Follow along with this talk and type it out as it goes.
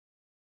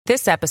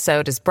This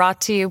episode is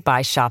brought to you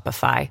by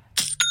Shopify.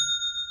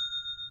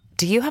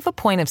 Do you have a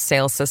point of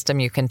sale system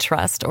you can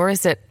trust, or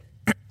is it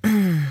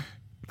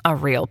a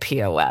real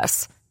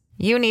POS?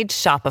 You need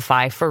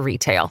Shopify for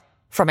retail.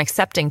 From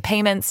accepting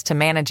payments to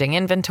managing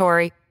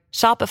inventory,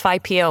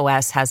 Shopify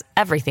POS has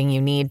everything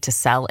you need to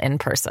sell in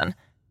person.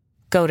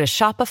 Go to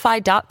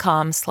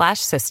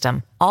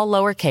shopify.com/system, all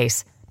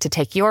lowercase, to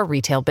take your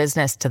retail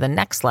business to the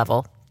next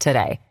level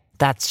today.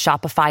 That's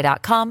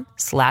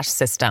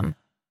shopify.com/system.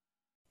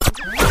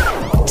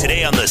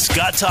 Today on The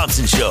Scott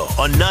Thompson Show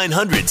on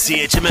 900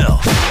 CHML.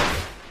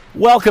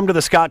 Welcome to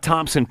the Scott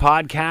Thompson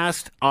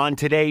Podcast. On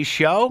today's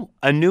show,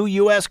 a new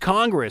U.S.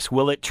 Congress.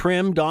 Will it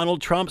trim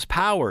Donald Trump's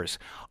powers?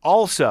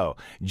 Also,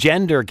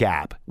 gender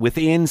gap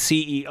within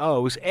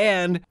CEOs,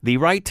 and the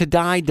right to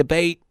die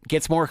debate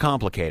gets more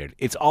complicated.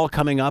 It's all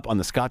coming up on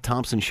the Scott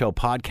Thompson Show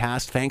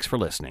podcast. Thanks for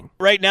listening.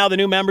 Right now, the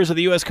new members of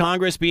the U.S.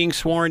 Congress being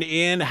sworn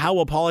in. How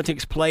will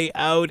politics play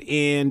out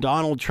in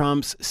Donald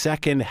Trump's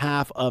second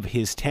half of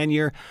his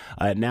tenure,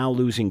 now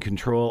losing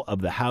control of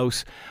the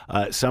House?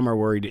 Some are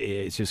worried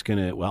it's just going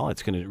to,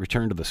 it's going to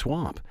return to the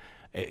swamp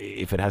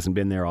if it hasn't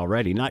been there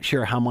already. Not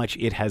sure how much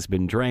it has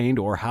been drained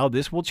or how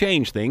this will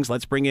change things.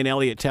 Let's bring in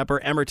Elliot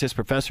Tepper, Emeritus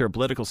Professor of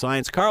Political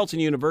Science,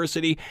 Carleton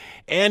University,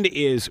 and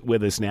is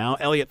with us now.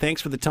 Elliot,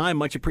 thanks for the time.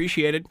 Much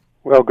appreciated.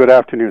 Well, good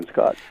afternoon,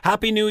 Scott.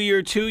 Happy New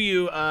Year to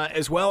you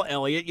as well,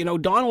 Elliot. You know,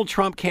 Donald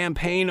Trump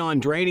campaigned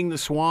on draining the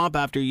swamp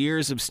after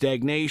years of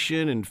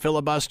stagnation and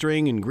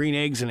filibustering and green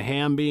eggs and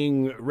ham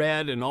being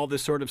read and all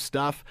this sort of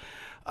stuff.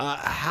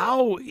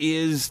 How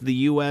is the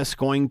U.S.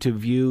 going to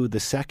view the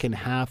second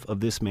half of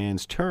this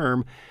man's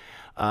term?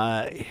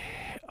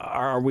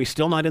 Are we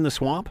still not in the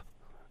swamp?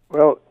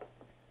 Well,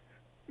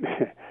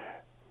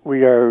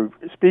 we are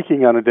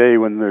speaking on a day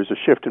when there's a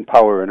shift in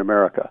power in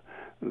America.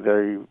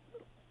 The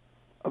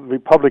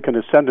Republican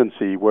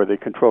ascendancy, where they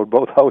controlled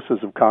both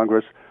houses of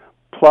Congress,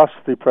 plus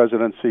the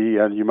presidency,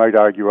 and you might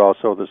argue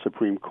also the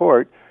Supreme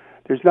Court,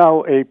 there's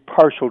now a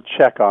partial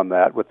check on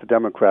that, with the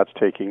Democrats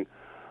taking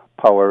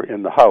power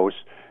in the House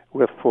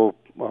with full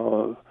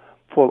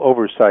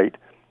oversight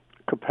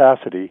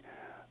capacity.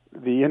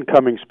 The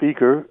incoming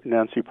Speaker,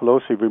 Nancy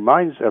Pelosi,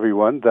 reminds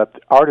everyone that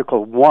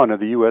Article 1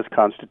 of the U.S.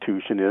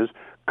 Constitution is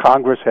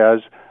Congress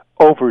has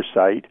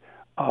oversight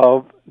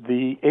of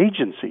the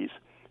agencies.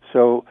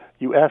 So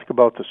you ask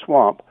about the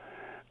swamp.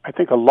 I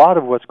think a lot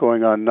of what's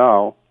going on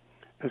now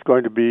is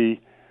going to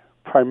be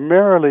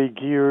primarily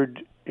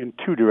geared in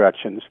two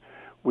directions.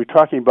 We're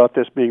talking about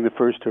this being the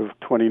first of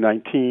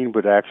 2019,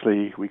 but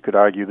actually we could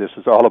argue this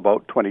is all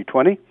about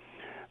 2020.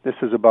 This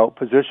is about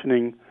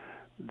positioning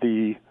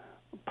the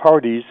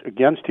parties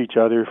against each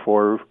other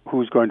for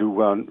who's going to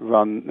run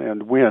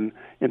and win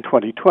in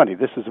 2020.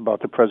 This is about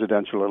the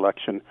presidential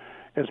election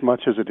as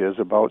much as it is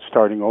about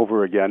starting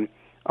over again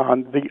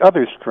on the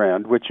other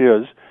strand, which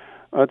is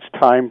it's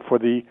time for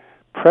the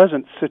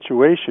present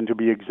situation to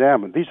be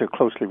examined. These are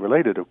closely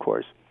related, of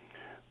course.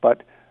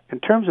 But in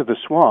terms of the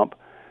swamp,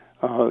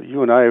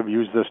 you and I have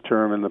used this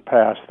term in the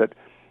past, that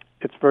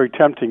it's very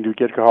tempting to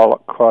get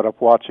caught up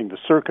watching the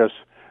circus,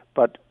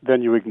 but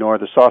then you ignore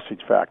the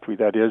sausage factory.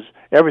 That is,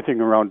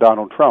 everything around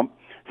Donald Trump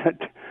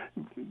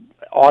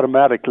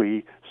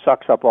automatically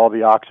sucks up all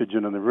the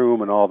oxygen in the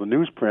room and all the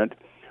newsprint.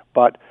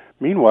 But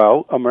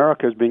meanwhile,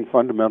 America is being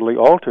fundamentally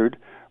altered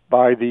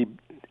by the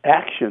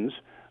actions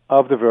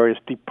of the various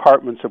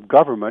departments of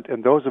government,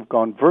 and those have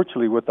gone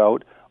virtually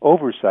without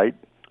oversight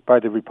by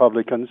the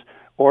Republicans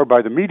or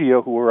by the media,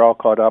 who are all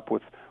caught up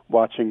with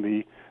watching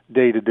the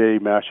day-to-day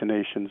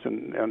machinations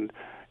and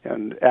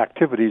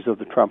activities of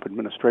the Trump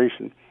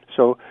administration.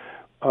 So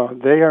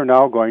they are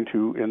now going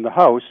to, in the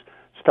House,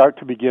 start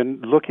to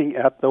begin looking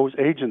at those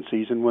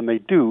agencies, and when they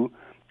do,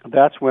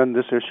 that's when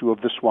this issue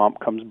of the swamp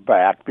comes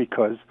back,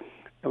 because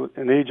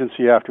an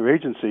agency after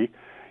agency,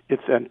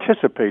 it's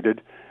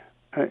anticipated,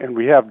 and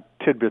we have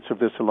tidbits of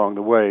this along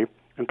the way,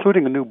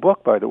 including a new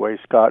book, by the way,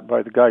 Scott,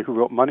 by the guy who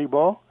wrote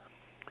Moneyball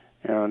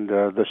and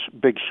The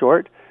Big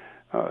Short.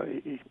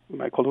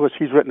 Michael Lewis,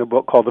 he's written a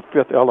book called The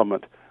Fifth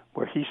Element,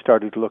 where he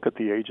started to look at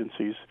the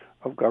agencies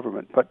of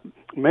government. But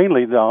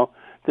mainly now,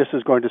 this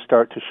is going to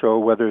start to show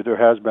whether there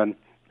has been,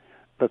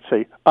 let's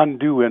say,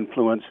 undue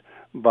influence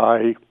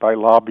by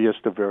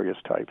lobbyists of various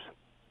types.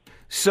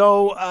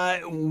 So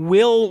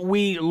will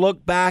we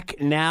look back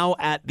now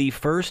at the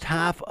first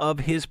half of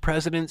his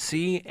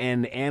presidency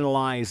and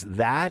analyze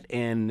that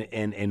and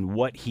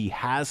what he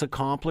has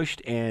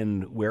accomplished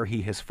and where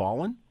he has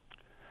fallen?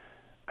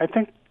 I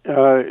think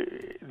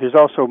there's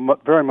also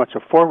very much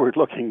a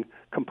forward-looking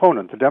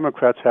component. The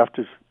Democrats have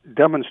to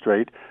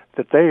demonstrate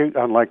that they,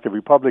 unlike the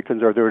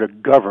Republicans, are there to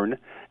govern,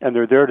 and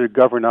they're there to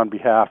govern on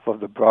behalf of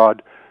the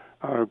broad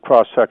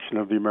cross-section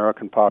of the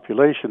American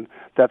population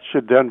that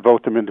should then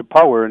vote them into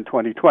power in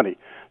 2020.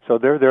 So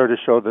they're there to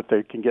show that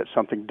they can get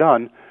something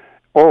done,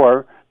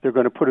 or they're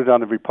going to put it on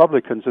the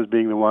Republicans as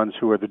being the ones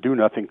who are the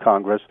do-nothing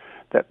Congress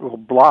that will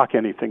block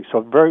anything.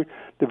 So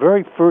the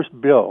very first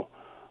bill,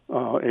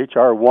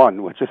 H.R.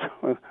 1, which is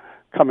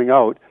coming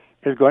out,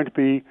 is going to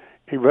be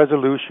a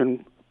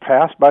resolution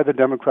passed by the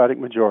Democratic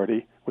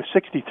majority, with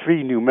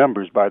 63 new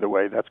members, by the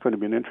way. That's going to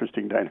be an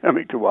interesting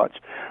dynamic to watch.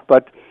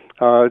 But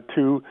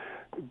to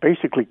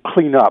basically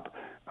clean up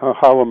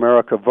how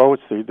America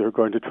votes, they're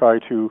going to try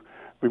to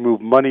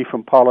remove money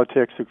from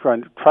politics. They're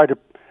trying to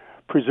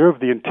preserve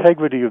the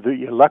integrity of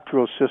the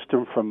electoral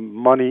system from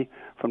money,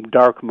 from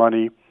dark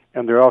money,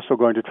 and they're also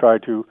going to try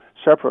to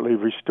separately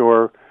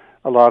restore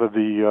a lot of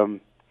the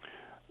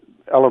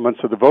elements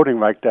of the Voting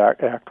Rights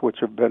Act, which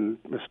have been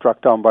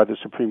struck down by the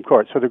Supreme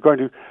Court. So they're going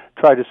to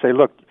try to say,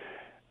 look,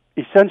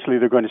 essentially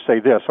they're going to say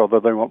this, although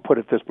they won't put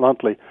it this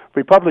bluntly,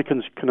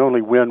 Republicans can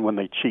only win when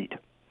they cheat.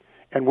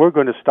 And we're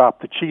going to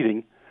stop the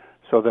cheating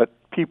so that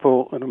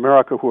people in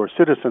America who are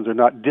citizens are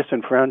not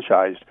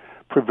disenfranchised,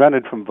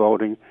 prevented from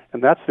voting,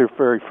 and that's their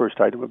very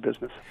first item of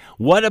business.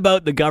 What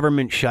about the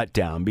government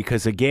shutdown?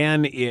 Because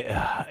again,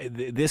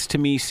 this to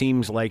me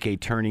seems like a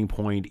turning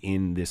point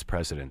in this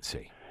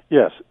presidency.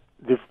 Yes.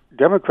 The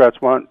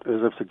Democrats want,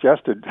 as I've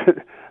suggested,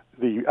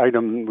 the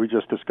item we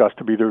just discussed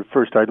to be their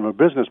first item of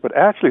business, but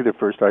actually their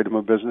first item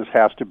of business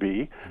has to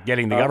be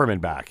getting the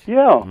government back.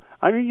 Yeah.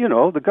 I mean,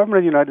 the government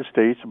of the United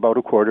States, about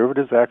a quarter of it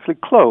is actually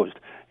closed.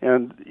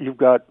 And you've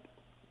got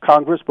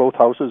Congress, both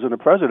houses, and a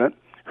president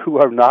who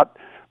are not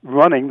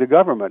running the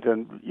government.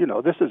 And,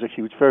 this is a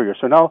huge failure.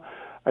 So now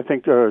I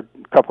think a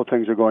couple of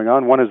things are going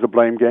on. One is the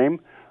blame game.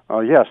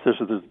 Yes, this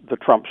is the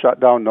Trump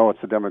shutdown. No, it's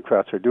the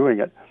Democrats who are doing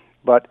it.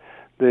 But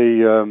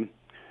this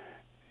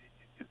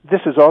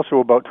is also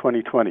about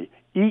 2020.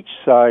 Each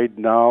side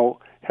now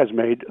has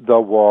made the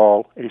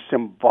wall a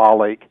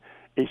symbolic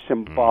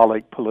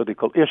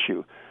political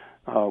issue.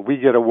 We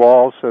get a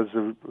wall, says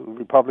the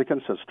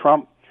Republican, says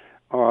Trump,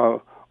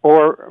 or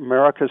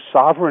America's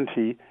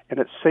sovereignty and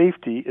its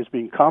safety is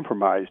being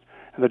compromised.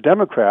 And the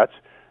Democrats,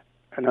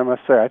 and I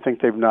must say I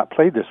think they've not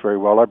played this very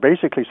well, are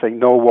basically saying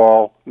no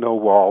wall, no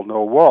wall,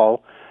 no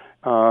wall.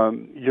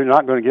 You're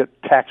not going to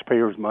get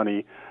taxpayers'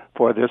 money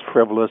for this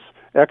frivolous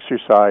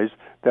exercise.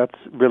 That's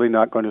really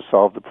not going to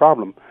solve the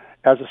problem.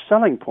 As a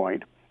selling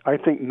point, I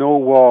think no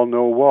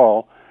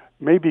wall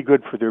may be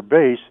good for their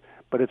base,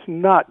 but it's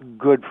not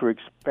good for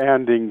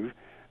expanding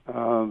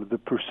the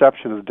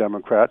perception of the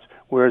Democrats,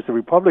 whereas the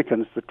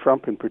Republicans, the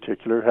Trump in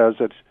particular, has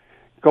it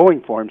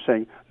going for him,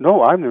 saying,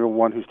 no, I'm the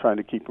one who's trying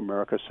to keep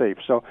America safe.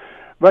 So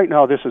right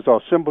now this is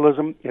all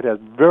symbolism. It has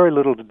very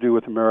little to do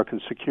with American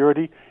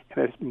security,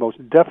 and it most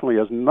definitely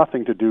has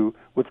nothing to do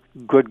with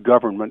good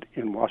government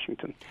in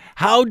Washington.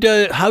 How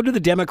do the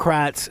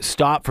Democrats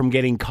stop from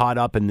getting caught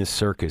up in this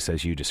circus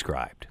as you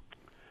described?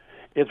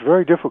 It's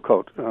very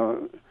difficult.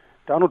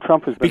 Donald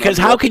Trump has been... Because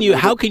how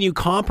can you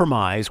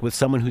compromise with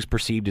someone who's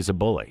perceived as a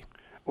bully?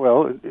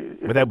 Well,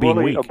 without being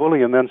weak. A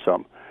bully and then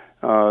some.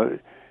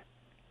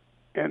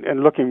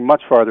 And looking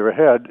much farther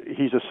ahead,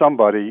 he's a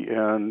somebody,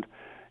 and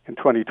in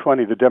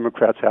 2020 the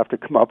Democrats have to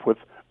come up with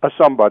a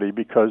somebody,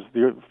 because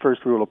the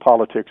first rule of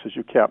politics is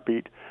you can't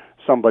beat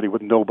somebody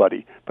with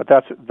nobody. But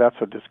that's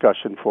a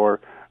discussion for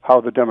how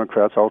the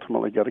Democrats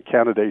ultimately get a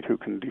candidate who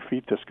can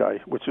defeat this guy,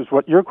 which is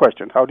what your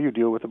question, how do you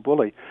deal with a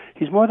bully?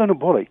 He's more than a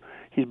bully.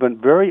 He's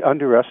been very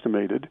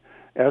underestimated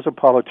as a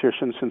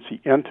politician since he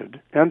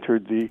entered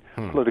the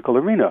political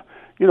arena.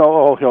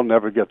 He'll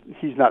never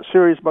he's not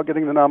serious about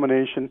getting the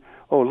nomination.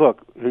 Oh,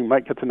 look, he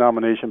might get the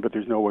nomination, but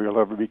there's no way he'll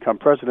ever become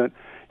president.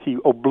 He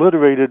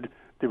obliterated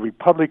the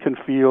Republican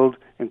field,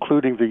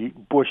 including the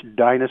Bush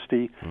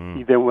dynasty.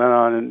 He then went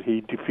on and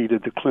he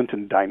defeated the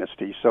Clinton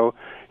dynasty. So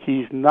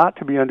he's not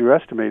to be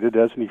underestimated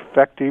as an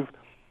effective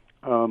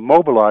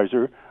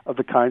mobilizer of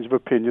the kinds of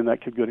opinion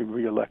that could get him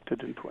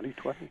reelected in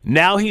 2020.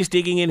 Now he's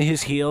digging in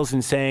his heels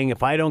and saying,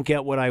 if I don't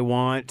get what I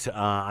want,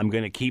 I'm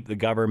going to keep the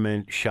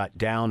government shut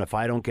down. If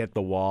I don't get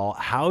the wall,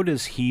 how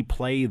does he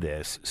play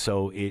this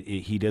so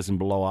he doesn't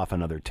blow off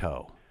another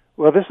toe?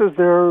 Well, this is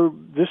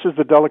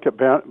the delicate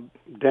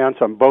dance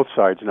on both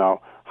sides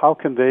now. How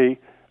can they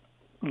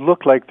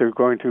look like they're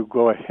going to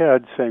go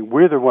ahead saying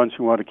we're the ones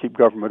who want to keep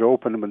government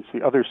open, and it's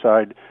the other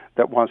side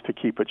that wants to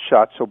keep it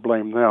shut, so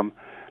blame them.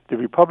 The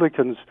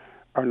Republicans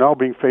are now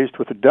being faced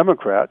with a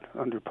Democrat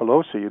under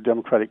Pelosi, a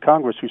Democratic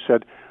Congress, who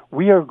said,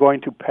 we are going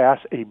to pass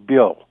a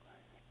bill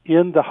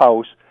in the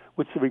House,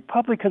 which the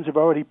Republicans have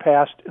already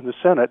passed in the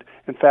Senate,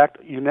 in fact,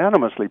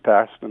 unanimously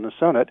passed in the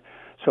Senate.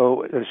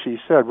 So, as she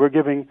said, we're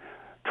giving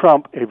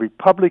Trump a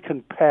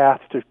Republican path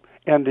to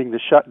ending the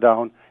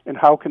shutdown, and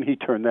how can he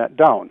turn that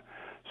down?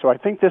 So I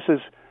think this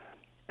is,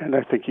 and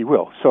I think he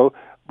will. So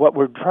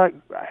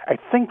I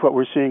think what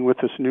we're seeing with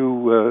this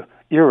new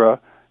era,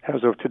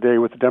 as of today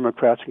with the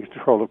Democrats in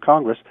control of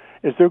Congress,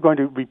 is they're going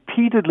to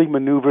repeatedly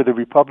maneuver the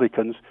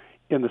Republicans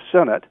in the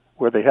Senate,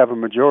 where they have a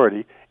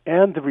majority,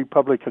 and the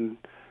Republican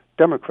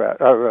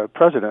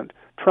President,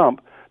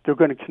 Trump. They're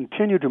going to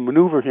continue to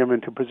maneuver him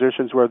into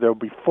positions where they'll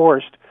be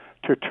forced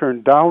to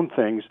turn down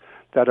things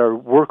that are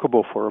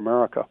workable for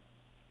America.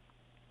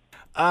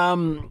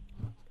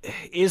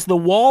 Is the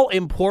wall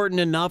important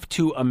enough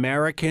to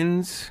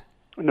Americans?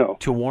 No.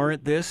 To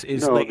warrant this?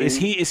 Is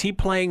he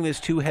playing this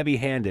too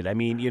heavy-handed? I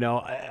mean,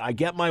 I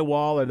get my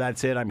wall or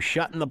that's it. I'm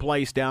shutting the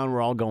place down.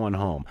 We're all going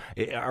home.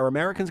 Are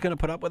Americans going to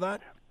put up with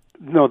that?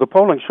 No, the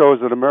polling shows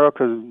that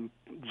America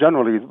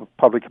generally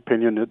public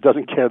opinion that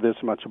doesn't care this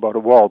much about a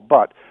wall,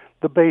 but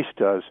the base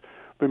does.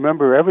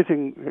 Remember,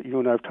 everything, you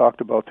and I have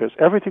talked about this,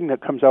 everything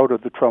that comes out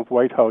of the Trump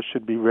White House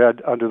should be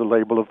read under the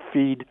label of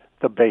feed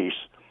the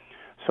base.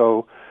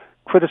 So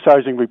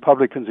criticizing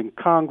Republicans in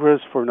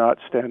Congress for not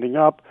standing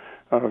up,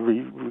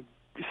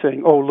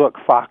 saying, oh, look,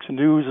 Fox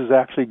News is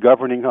actually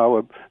governing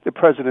how the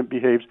president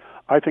behaves.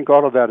 I think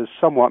all of that is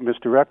somewhat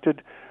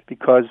misdirected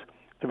because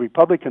the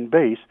Republican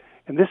base,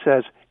 and this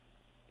has,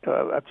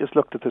 I've just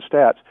looked at the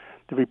stats,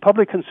 the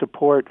Republican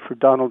support for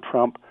Donald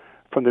Trump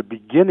from the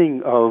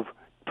beginning of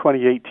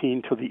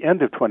 2018 to the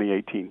end of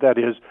 2018, that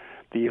is,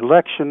 the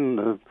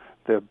election,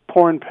 the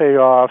porn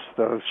payoffs,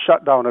 the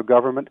shutdown of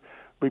government,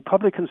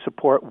 Republican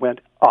support went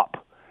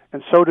up,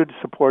 and so did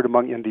support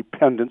among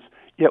independents.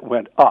 It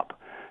went up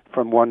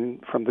from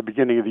the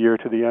beginning of the year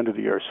to the end of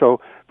the year. So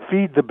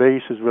feed the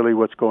base is really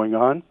what's going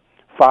on.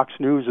 Fox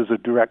News is a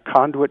direct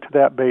conduit to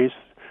that base.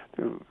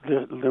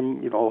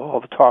 All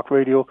the talk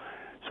radio.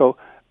 So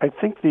I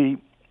think the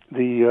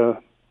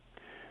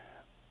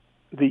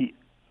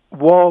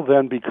wall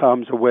then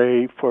becomes a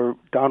way for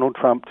Donald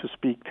Trump to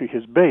speak to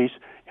his base,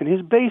 and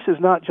his base is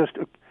not just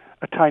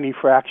a tiny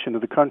fraction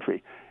of the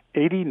country.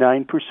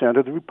 89%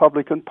 of the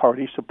Republican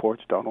Party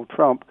supports Donald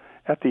Trump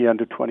at the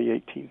end of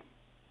 2018.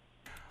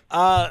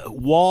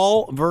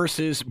 Wall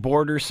versus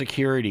border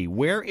security.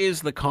 Where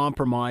is the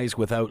compromise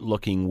without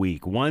looking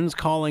weak? One's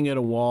calling it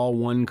a wall,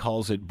 one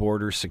calls it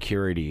border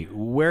security.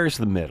 Where's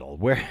the middle?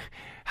 Where's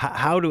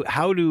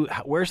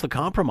the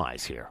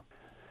compromise here?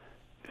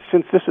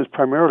 Since this is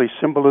primarily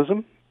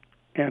symbolism,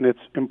 and it's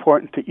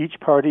important to each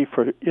party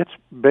for its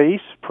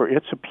base, for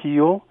its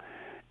appeal,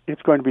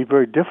 it's going to be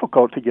very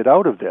difficult to get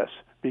out of this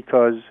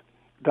because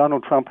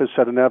Donald Trump has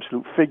set an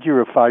absolute figure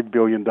of $5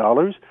 billion.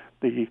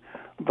 The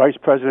Vice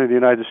President of the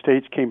United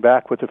States came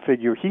back with a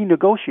figure he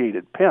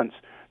negotiated. Pence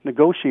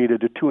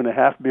negotiated a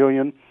 $2.5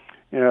 billion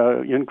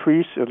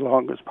increase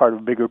along as part of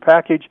a bigger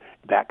package.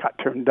 That got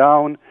turned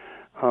down.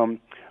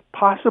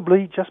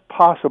 Possibly, just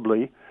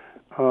possibly,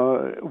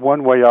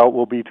 one way out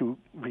will be to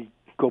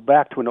go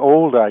back to an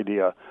old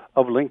idea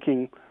of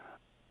linking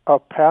a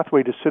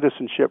pathway to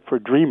citizenship for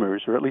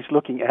dreamers, or at least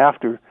looking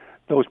after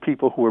those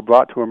people who were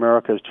brought to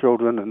America as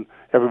children, and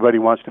everybody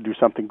wants to do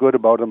something good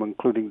about them,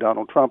 including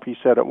Donald Trump, he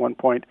said at one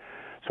point.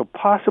 So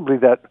possibly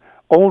that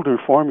older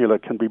formula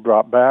can be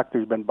brought back.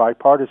 There's been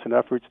bipartisan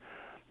efforts.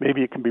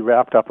 Maybe it can be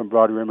wrapped up in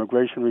broader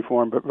immigration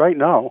reform. But right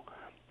now,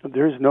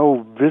 there's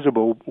no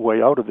visible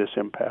way out of this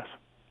impasse.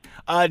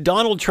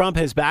 Donald Trump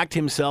has backed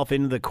himself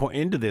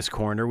into this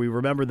corner. We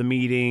remember the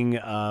meeting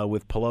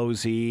with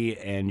Pelosi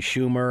and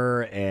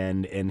Schumer,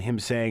 and him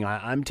saying,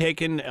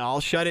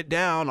 I'll shut it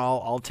down.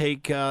 I'll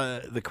take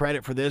the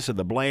credit for this or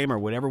the blame or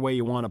whatever way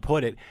you want to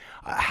put it.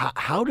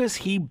 How does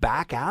he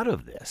back out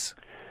of this?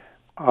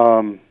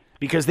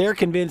 Because they're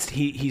convinced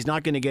he's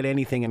not going to get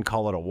anything and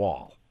call it a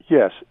wall.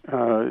 Yes.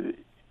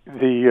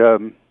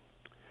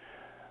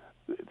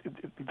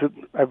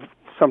 I've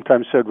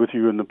sometimes said with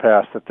you in the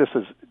past that this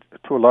is,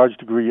 to a large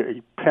degree,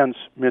 a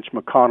Pence-Mitch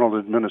McConnell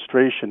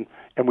administration,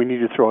 and we need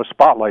to throw a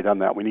spotlight on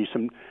that. We need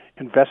some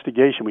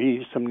investigation. We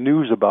need some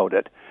news about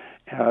it.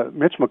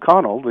 Mitch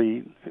McConnell,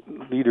 the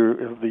leader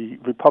of the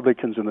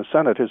Republicans in the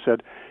Senate, has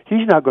said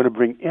he's not going to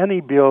bring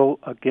any bill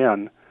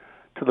again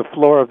to the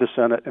floor of the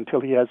Senate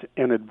until he has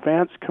an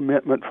advance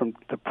commitment from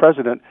the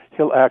president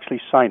he'll actually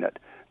sign it,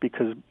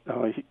 because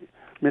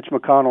Mitch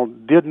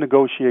McConnell did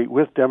negotiate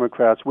with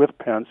Democrats, with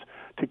Pence,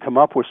 to come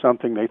up with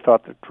something they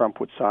thought that Trump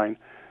would sign,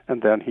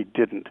 and then he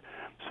didn't.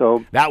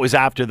 So that was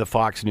after the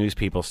Fox News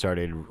people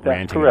started ranting.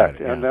 That's correct.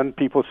 About it, yeah. And then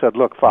people said,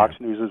 look, Fox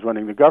News is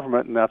running the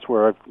government, and that's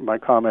where my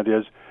comment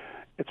is,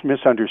 it's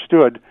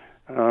misunderstood.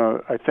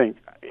 I think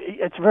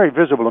it's very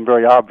visible and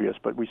very obvious,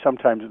 but we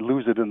sometimes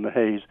lose it in the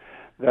haze,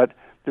 that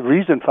the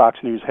reason Fox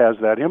News has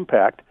that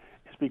impact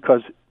is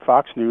because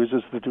Fox News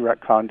is the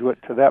direct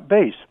conduit to that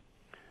base.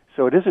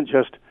 So it isn't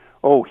just,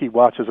 oh, he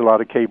watches a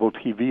lot of cable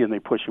TV and they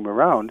push him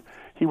around.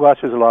 He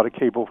watches a lot of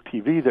cable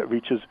TV that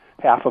reaches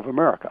half of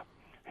America.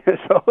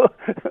 So,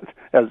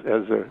 as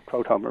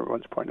Krauthammer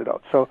once pointed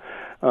out. So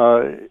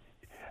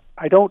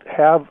I don't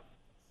have,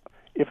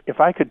 if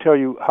I could tell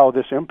you how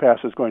this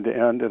impasse is going to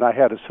end and I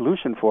had a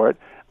solution for it,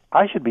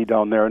 I should be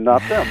down there and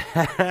not them.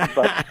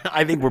 But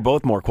I think we're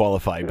both more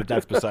qualified, but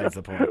that's besides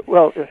the point.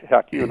 Well,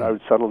 heck, you and I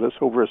would settle this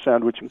over a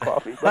sandwich and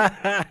coffee.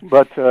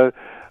 But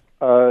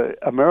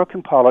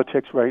American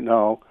politics right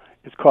now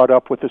is caught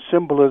up with the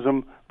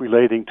symbolism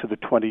relating to the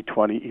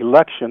 2020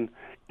 election,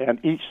 and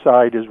each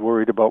side is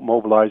worried about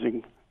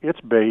mobilizing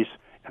its base,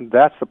 and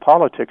that's the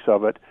politics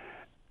of it,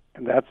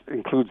 and that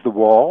includes the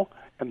wall,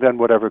 and then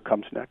whatever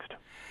comes next.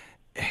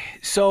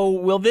 So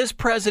will this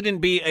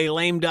president be a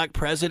lame duck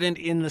president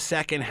in the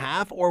second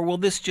half, or will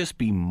this just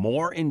be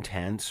more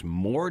intense,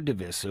 more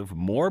divisive,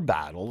 more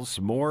battles,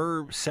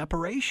 more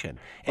separation?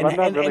 Well, I'm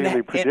not really in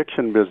the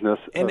prediction business.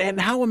 And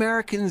how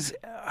Americans,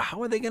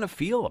 how are they going to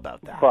feel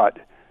about that? But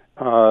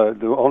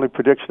the only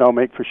prediction I'll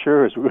make for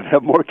sure is we're going to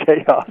have more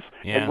chaos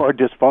and more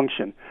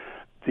dysfunction.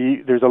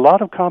 There's a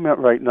lot of comment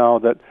right now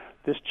that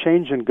this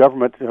change in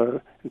government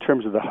in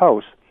terms of the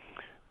House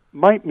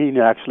might mean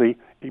actually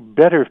a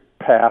better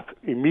path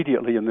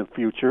immediately in the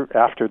future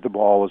after the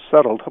ball is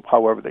settled,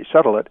 however they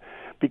settle it,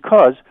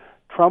 because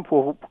Trump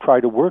will try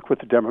to work with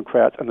the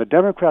Democrats, and the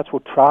Democrats will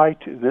try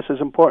to, this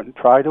is important,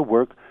 try to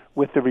work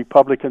with the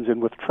Republicans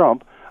and with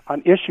Trump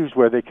on issues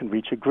where they can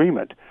reach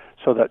agreement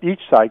so that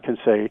each side can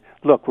say,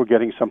 look, we're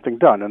getting something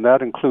done. And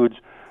that includes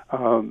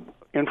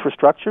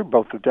infrastructure,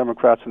 both the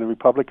Democrats and the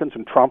Republicans,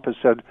 and Trump has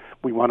said,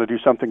 we want to do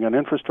something on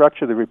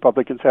infrastructure. The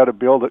Republicans had a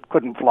bill that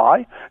couldn't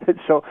fly. And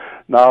so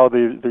now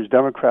there's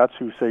Democrats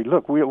who say,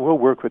 look, we'll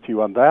work with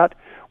you on that.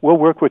 We'll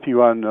work with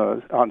you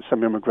on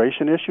some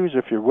immigration issues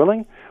if you're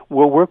willing.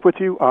 We'll work with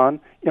you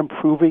on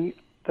improving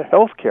the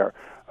health care.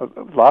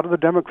 A lot of the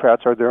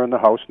Democrats are there in the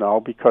House now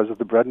because of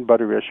the bread and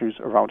butter issues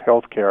around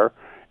health care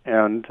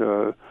and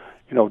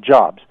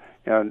jobs.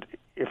 And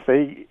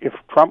if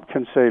Trump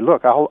can say,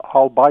 look,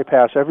 I'll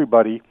bypass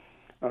everybody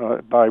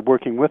by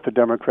working with the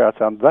Democrats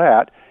on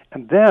that,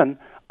 and then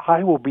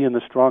I will be in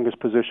the strongest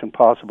position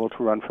possible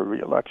to run for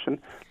re-election.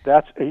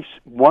 That's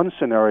one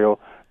scenario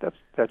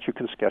that you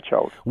can sketch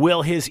out.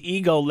 Will his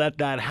ego let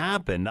that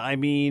happen? I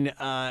mean,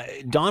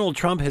 Donald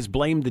Trump has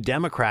blamed the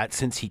Democrats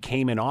since he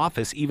came in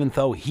office, even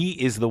though he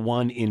is the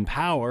one in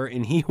power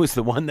and he was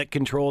the one that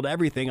controlled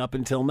everything up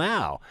until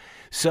now.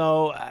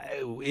 So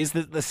is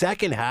the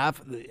second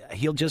half,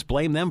 he'll just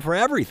blame them for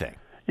everything?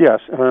 Yes.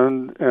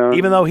 And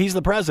even though he's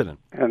the president.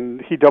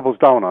 And he doubles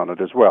down on it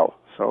as well.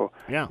 So,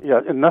 yeah,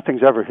 and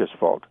nothing's ever his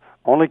fault.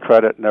 Only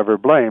credit, never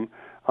blame.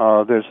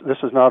 This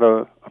is not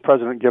a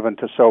president given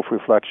to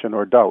self-reflection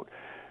or doubt.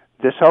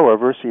 This,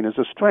 however, is seen as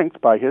a strength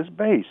by his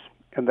base,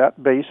 and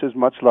that base is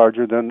much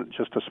larger than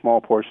just a small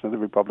portion of the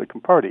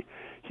Republican Party.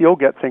 He'll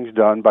get things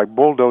done by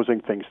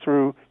bulldozing things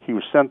through. He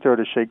was sent there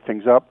to shake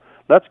things up.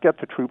 Let's get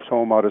the troops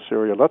home out of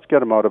Syria. Let's get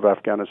them out of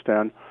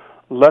Afghanistan.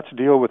 Let's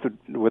deal with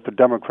the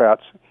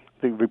Democrats.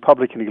 The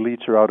Republican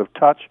elites are out of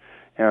touch,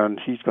 and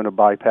he's going to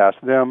bypass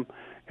them.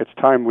 It's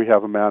time we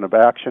have a man of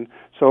action.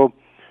 So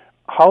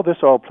how this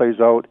all plays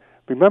out,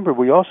 remember,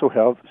 we also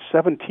have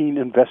 17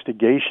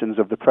 investigations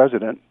of the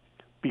president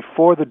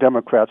before the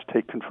Democrats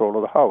take control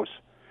of the House.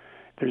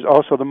 There's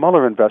also the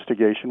Mueller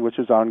investigation, which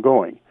is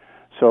ongoing.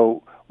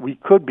 So we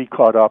could be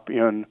caught up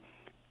in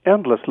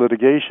endless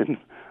litigation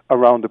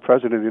around the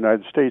President of the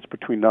United States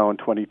between now and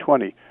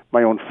 2020.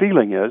 My own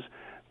feeling is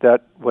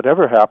that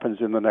whatever happens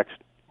in the next,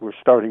 we're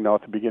starting now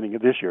at the beginning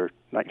of this year,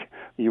 like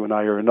you and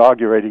I are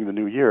inaugurating the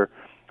new year,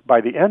 by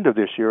the end of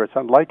this year, it's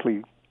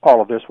unlikely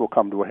all of this will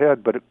come to a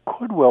head, but it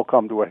could well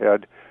come to a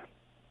head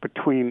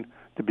between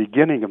the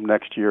beginning of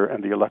next year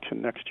and the election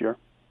next year.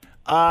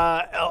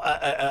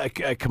 A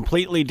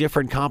completely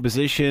different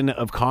composition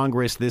of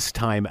Congress this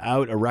time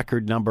out. A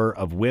record number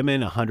of women,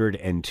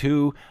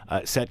 102,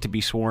 set to be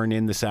sworn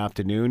in this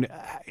afternoon.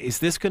 Is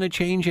this going to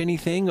change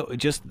anything?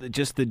 Just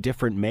the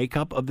different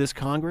makeup of this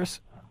Congress?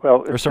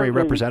 Well,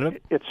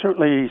 representative? It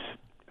certainly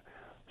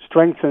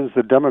strengthens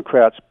the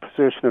Democrats'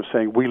 position of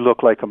saying we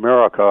look like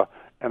America,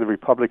 and the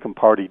Republican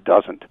Party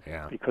doesn't,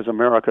 because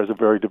America is a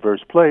very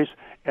diverse place.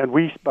 And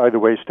we, by the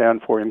way,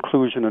 stand for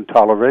inclusion and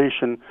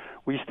toleration.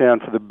 We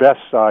stand for the best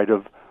side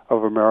of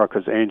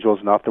America's angels,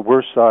 not the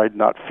worst side,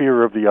 not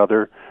fear of the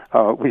other.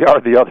 We are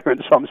the other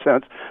in some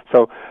sense.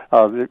 So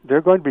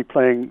they're going to be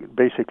playing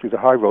basically the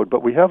high road.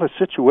 But we have a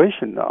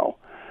situation now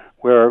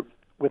where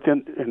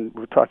and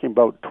we're talking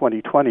about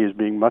 2020 as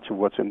being much of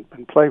what's in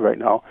play right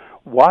now.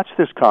 Watch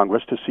this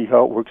Congress to see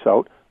how it works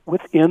out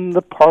within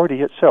the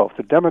party itself.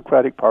 The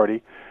Democratic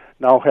Party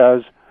now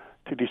has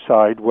to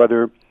decide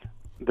whether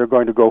they're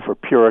going to go for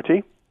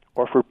purity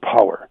or for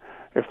power.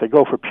 If they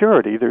go for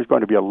purity, there's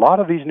going to be a lot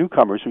of these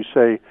newcomers who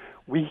say,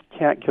 we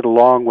can't get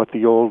along with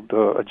the old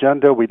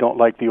agenda, we don't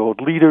like the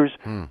old leaders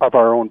of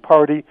our own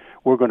party,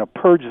 we're going to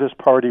purge this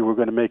party, we're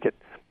going to make it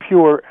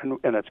pure, and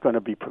it's going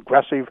to be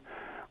progressive.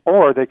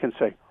 Or they can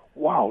say,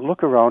 wow,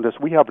 look around us,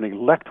 we have an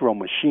electoral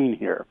machine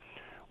here.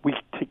 We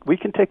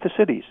can take the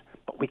cities,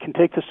 but we can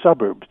take the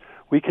suburbs.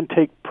 We can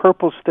take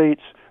purple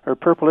states or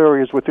purple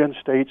areas within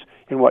states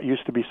in what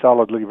used to be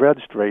solidly red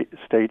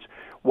states.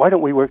 Why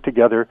don't we work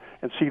together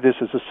and see this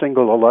as a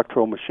single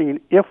electoral machine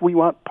if we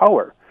want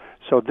power?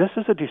 So this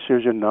is a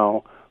decision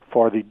now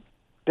for the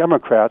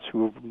Democrats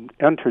who have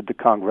entered the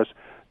Congress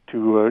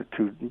to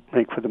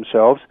make for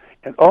themselves.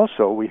 And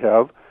also we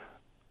have,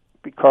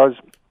 because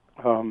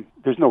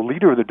there's no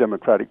leader of the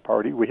Democratic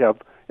Party, we have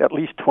at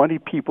least 20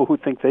 people who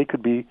think they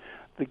could be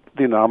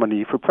the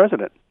nominee for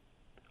president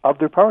of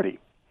their party.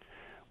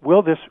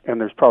 Will this,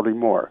 and there's probably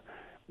more,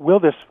 will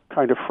this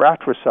kind of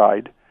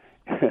fratricide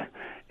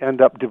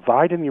end up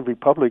dividing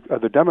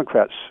the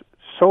Democrats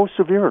so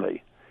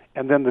severely,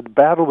 and then the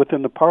battle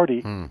within the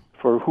party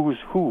for who's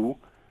who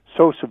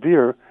so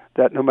severe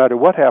that no matter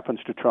what happens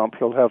to Trump,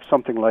 he'll have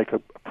something like a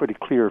pretty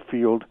clear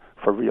field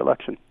for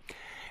re-election?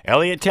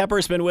 Elliot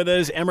Tepper's been with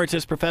us,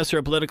 Emeritus Professor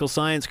of Political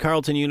Science,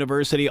 Carleton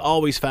University.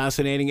 Always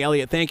fascinating.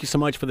 Elliot, thank you so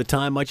much for the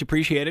time. Much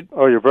appreciated.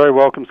 Oh, you're very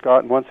welcome,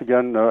 Scott. And once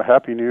again,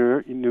 Happy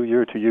New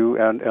Year to you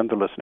and the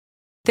listeners.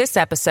 This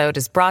episode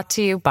is brought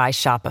to you by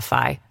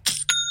Shopify.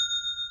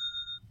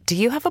 Do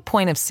you have a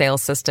point of sale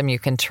system you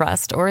can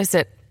trust, or is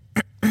it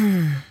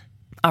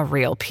a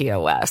real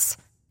POS.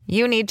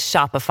 You need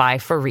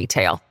Shopify for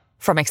retail.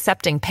 From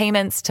accepting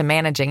payments to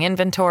managing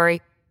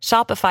inventory,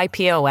 Shopify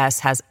POS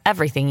has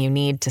everything you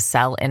need to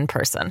sell in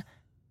person.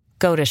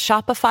 Go to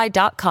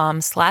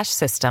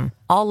shopify.com/system,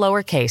 all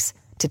lowercase,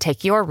 to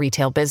take your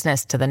retail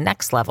business to the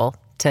next level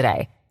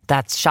today.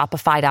 That's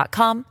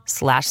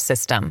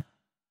shopify.com/system.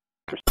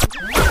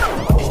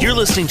 You're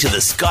listening to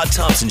the Scott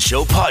Thompson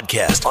Show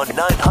podcast on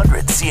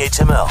 900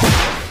 CHML.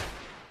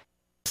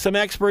 Some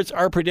experts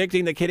are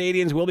predicting that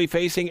Canadians will be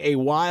facing a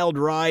wild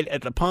ride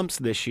at the pumps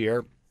this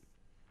year.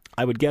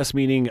 I would guess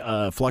meaning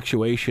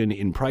fluctuation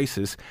in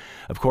prices.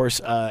 Of course,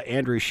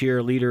 Andrew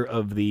Scheer, leader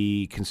of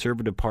the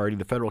Conservative Party,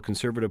 the federal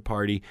Conservative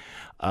Party,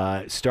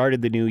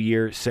 started the new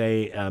year,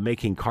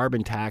 making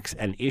carbon tax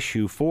an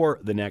issue for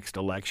the next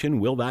election.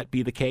 Will that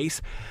be the case?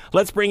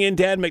 Let's bring in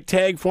Dan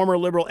McTeague, former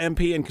Liberal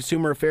MP and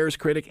consumer affairs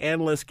critic,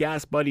 analyst,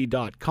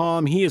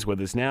 GasBuddy.com. He is with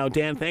us now.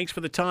 Dan, thanks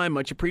for the time.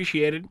 Much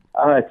appreciated.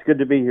 It's good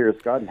to be here,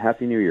 Scott, and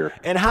Happy New Year.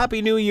 And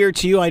Happy New Year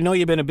to you. I know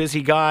you've been a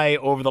busy guy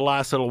over the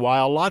last little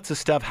while. Lots of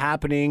stuff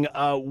happening.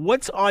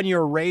 What's on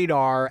your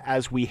radar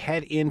as we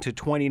head into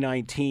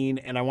 2019?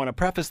 And I want to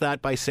preface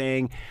that by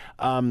saying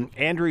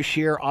Andrew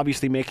Scheer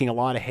obviously making a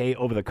lot of hay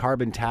over the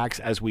carbon tax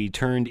as we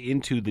turned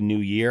into the new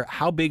year.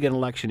 How big an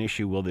election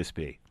issue will this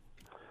be?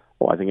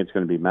 Well, I think it's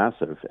going to be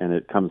massive, and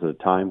it comes at a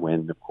time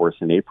when, of course,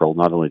 in April,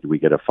 not only do we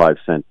get a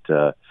 5-cent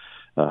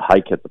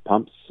hike at the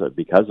pumps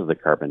because of the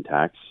carbon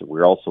tax,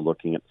 we're also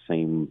looking at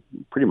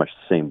pretty much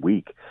the same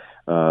week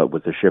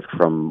with the shift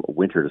from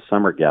winter to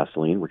summer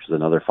gasoline, which is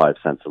another 5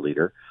 cents a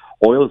liter.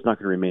 Oil is not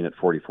going to remain at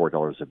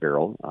 $44 a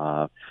barrel,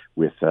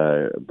 with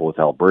both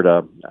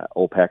Alberta,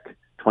 OPEC,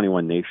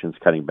 21 nations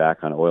cutting back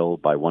on oil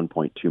by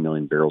 1.2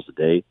 million barrels a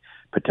day,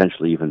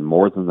 potentially even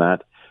more than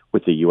that,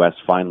 with the U.S.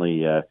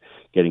 finally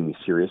getting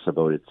serious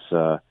about its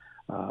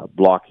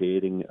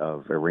blockading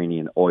of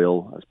Iranian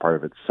oil as part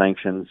of its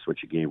sanctions,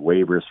 which it gave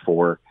waivers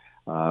for.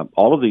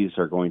 All of these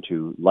are going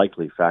to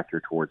likely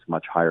factor towards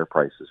much higher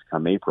prices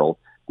come April,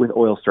 with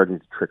oil starting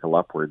to trickle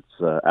upwards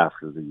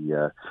after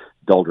the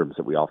doldrums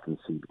that we often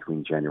see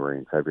between January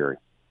and February.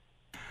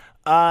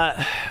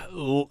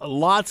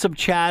 Lots of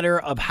chatter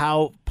of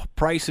how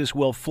prices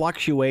will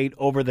fluctuate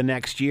over the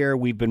next year.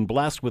 We've been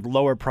blessed with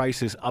lower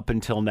prices up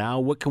until now.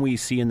 What can we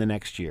see in the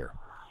next year?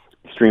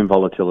 Extreme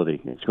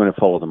volatility. It's going to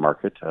follow the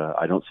market.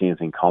 I don't see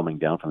anything calming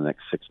down for the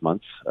next 6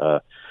 months.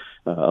 A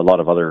lot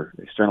of other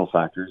external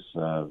factors.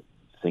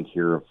 Think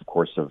here, of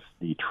course, of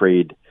the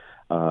trade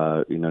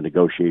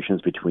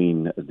negotiations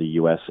between the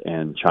U.S.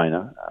 and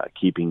China,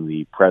 keeping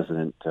the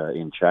president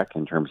in check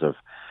in terms of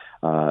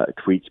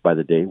tweets by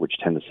the day, which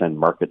tend to send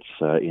markets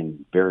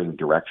in varying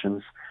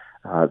directions.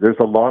 There's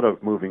a lot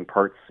of moving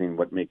parts in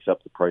what makes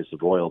up the price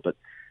of oil, but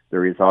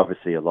there is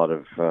obviously a lot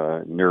of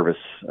nervous,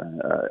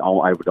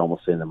 I would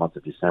almost say in the month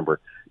of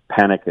December,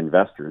 panic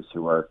investors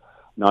who are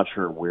not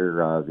sure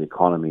where the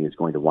economy is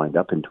going to wind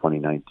up in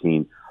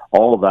 2019.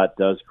 All of that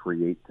does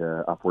create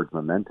upward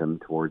momentum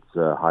towards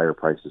higher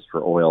prices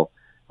for oil,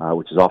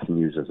 which is often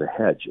used as a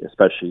hedge,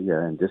 especially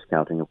in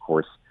discounting, of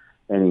course,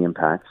 any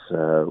impacts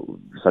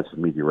such as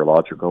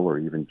meteorological or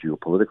even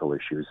geopolitical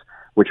issues,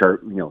 which are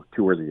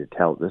too early to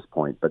tell at this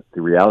point. But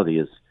the reality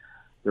is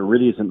there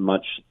really isn't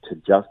much to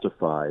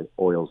justify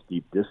oil's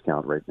deep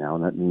discount right now,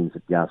 and that means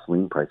that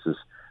gasoline prices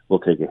will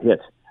take a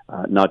hit,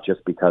 not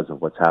just because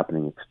of what's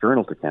happening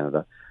external to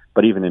Canada,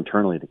 but even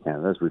internally to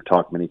Canada. As we've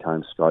talked many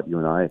times, Scott, you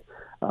and I,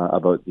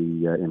 about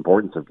the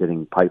importance of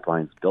getting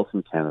pipelines built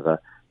in Canada.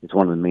 It's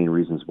one of the main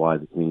reasons why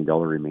the Canadian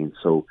dollar remains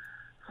so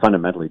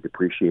fundamentally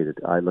depreciated.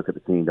 I look at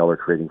the Canadian dollar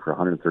trading for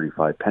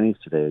 135 pennies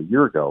today. A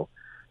year ago,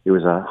 it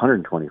was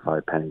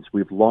 125 pennies.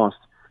 We've lost,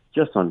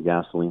 just on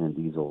gasoline and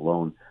diesel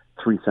alone,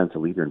 3 cents a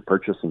liter in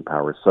purchasing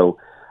power. So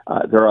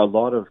there are a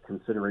lot of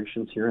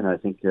considerations here, and I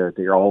think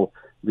they're all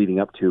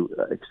leading up to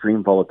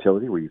extreme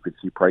volatility, where you could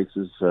see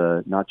prices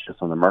not just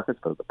on the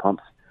markets, but at the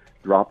pumps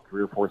drop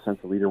 3 or 4 cents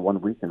a liter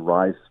one week and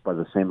rise by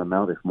the same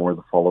amount, if more,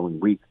 the following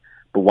week.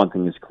 But one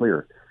thing is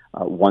clear.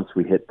 Once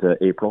we hit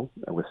April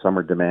with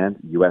summer demand,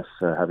 U.S.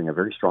 Having a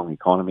very strong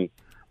economy,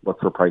 look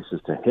for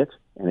prices to hit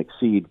and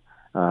exceed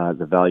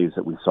the values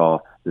that we saw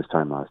this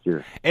time last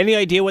year. Any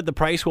idea what the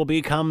price will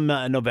be come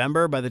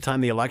November by the time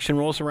the election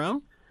rolls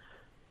around?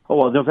 Oh,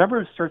 well,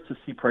 November starts to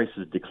see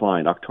prices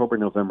decline. October,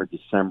 November,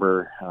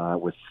 December,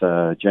 with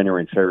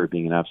January and February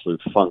being an absolute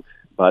funk.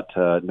 But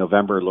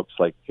November looks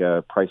like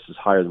prices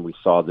higher than we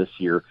saw this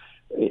year.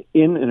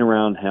 In and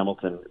around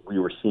Hamilton, we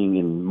were seeing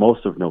in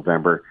most of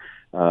November,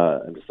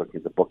 I'm just looking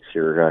at the books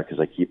here because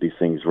I keep these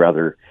things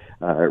rather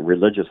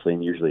religiously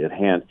and usually at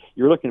hand.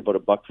 You're looking at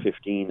about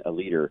 $1.15 a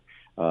liter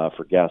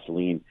for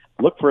gasoline.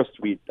 Look for us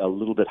to be a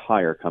little bit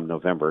higher come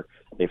November,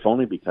 if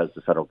only because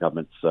the federal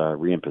government's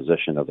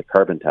reimposition of the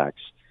carbon tax.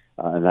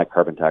 And that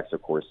carbon tax,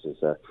 of course,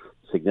 is a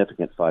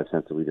significant 5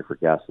 cents a liter for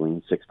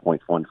gasoline,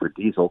 6.1 for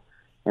diesel,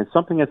 and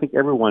something I think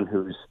everyone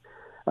who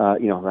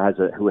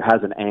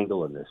has an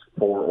angle in this,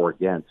 for or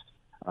against,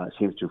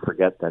 seems to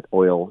forget that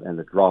oil and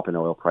the drop in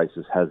oil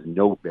prices has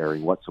no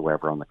bearing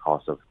whatsoever on the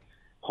cost of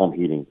home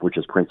heating, which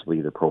is principally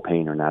either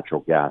propane or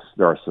natural gas.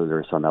 There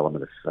is some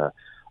element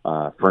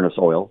of furnace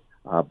oil,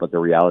 but the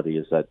reality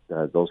is that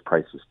those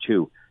prices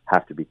too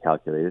have to be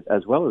calculated,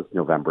 as well as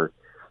November.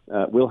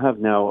 We'll have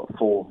now a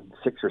full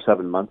 6 or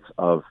 7 months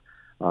of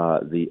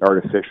the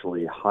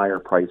artificially higher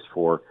price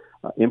for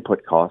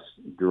input costs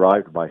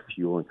derived by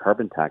fuel and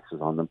carbon taxes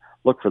on them.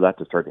 Look for that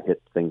to start to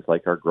hit things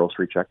like our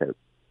grocery checkout.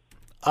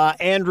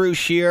 Andrew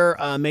Scheer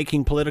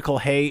making political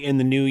hay in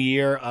the new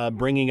year,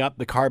 bringing up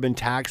the carbon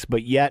tax,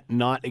 but yet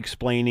not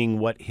explaining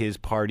what his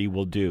party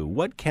will do.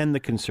 What can the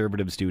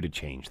Conservatives do to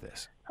change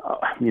this?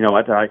 You know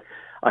what? I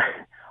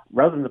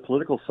rather than the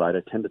political side,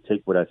 I tend to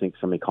take what I think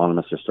some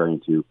economists are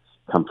starting to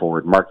come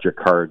forward. Mark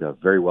Jacquard, a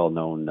very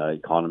well-known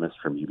economist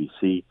from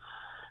UBC,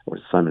 or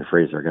Simon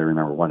Fraser, I got to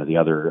remember one or the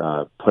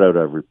other, put out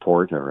a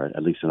report, or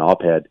at least an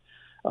op-ed,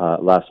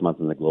 last month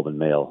in the Globe and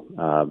Mail,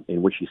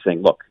 in which he's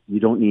saying, look, you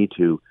don't need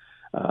to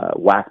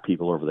whack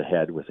people over the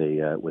head with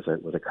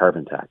a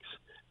carbon tax.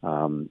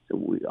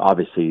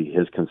 Obviously,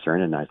 his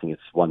concern, and I think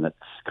it's one that's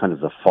kind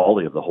of the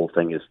folly of the whole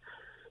thing, is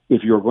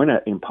if you're going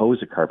to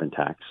impose a carbon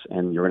tax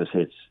and you're going to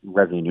say it's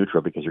revenue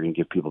neutral because you're going to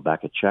give people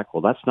back a check,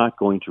 well, that's not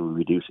going to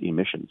reduce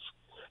emissions.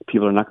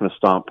 People are not going to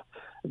stop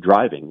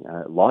driving.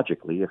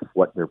 Logically, if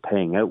what they're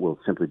paying out will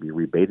simply be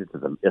rebated to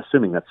them,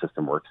 assuming that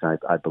system works, and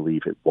I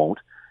believe it won't,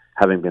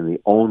 having been the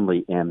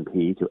only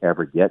MP to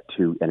ever get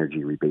to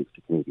energy rebates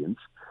to Canadians.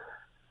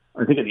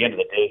 I think at the end of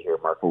the day here,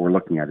 Mark, what we're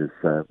looking at is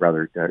for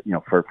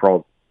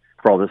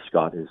all this,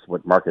 Scott, is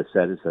what Mark has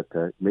said is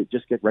that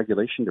just get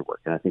regulation to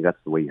work. And I think that's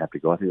the way you have to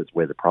go. I think that's the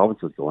way the province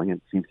is going, and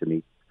it seems to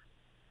me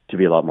to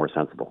be a lot more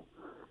sensible.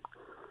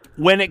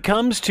 When it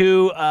comes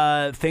to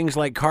things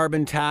like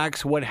carbon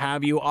tax, what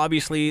have you,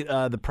 obviously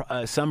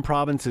some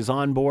provinces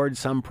on board,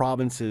 some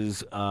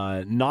provinces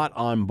not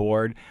on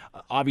board.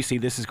 Obviously,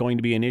 this is going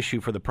to be an issue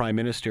for the Prime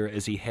Minister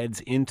as he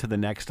heads into the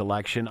next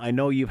election. I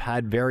know you've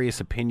had various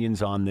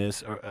opinions on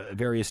this, or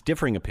various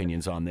differing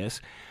opinions on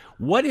this.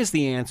 What is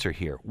the answer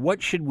here?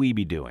 What should we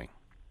be doing?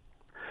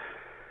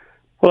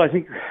 Well, I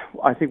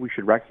think we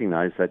should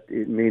recognize that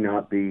it may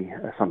not be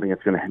something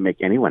that's going to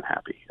make anyone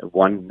happy.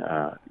 One,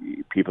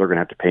 people are going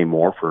to have to pay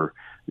more for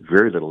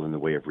very little in the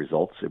way of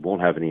results. It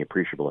won't have any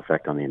appreciable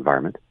effect on the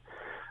environment.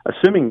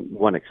 Assuming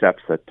one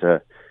accepts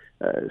that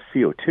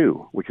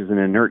CO2, which is an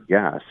inert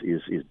gas,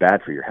 is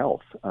bad for your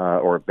health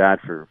or bad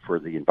for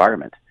the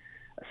environment.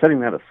 Setting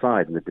that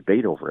aside and the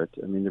debate over it,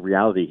 I mean, the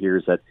reality here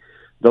is that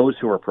those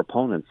who are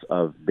proponents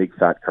of big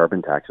fat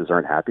carbon taxes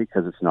aren't happy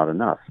because it's not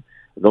enough.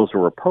 Those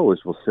who are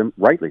opposed will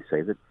rightly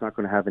say that it's not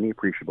going to have any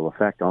appreciable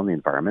effect on the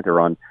environment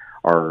or on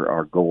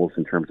our goals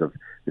in terms of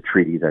the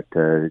treaty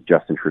that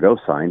Justin Trudeau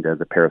signed,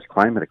 the Paris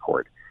Climate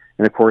Accord.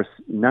 And of course,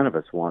 none of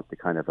us want the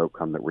kind of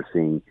outcome that we're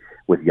seeing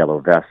with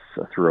yellow vests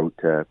throughout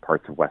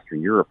parts of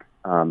Western Europe.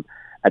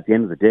 At the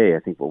end of the day, I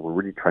think what we're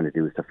really trying to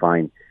do is to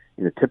find,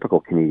 in a typical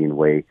Canadian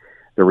way,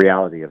 the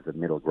reality of the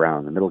middle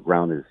ground. The middle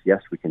ground is,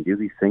 yes, we can do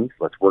these things.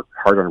 Let's work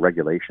hard on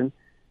regulation.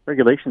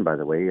 Regulation, by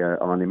the way,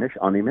 on the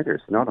emitters,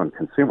 not on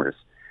consumers.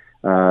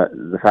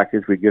 The fact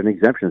is, we've given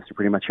exemptions to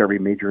pretty much every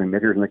major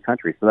emitter in the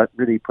country. So that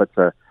really puts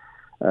a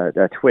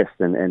twist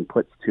and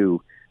puts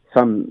to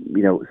some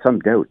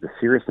doubt the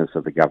seriousness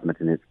of the government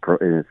in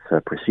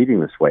its proceeding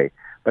this way.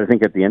 But I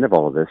think at the end of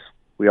all of this,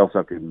 we also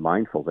have to be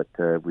mindful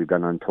that we've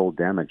done untold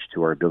damage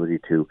to our ability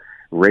to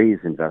raise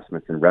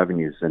investments and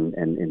revenues and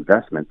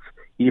investments,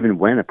 even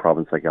when a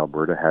province like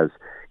Alberta has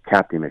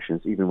capped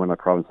emissions, even when a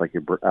province like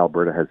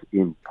Alberta has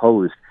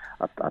imposed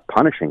a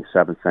punishing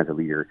 7 cent a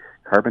litre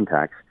carbon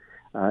tax.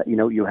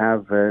 You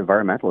have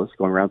environmentalists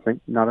going around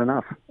saying, not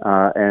enough.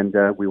 And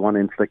we want to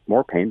inflict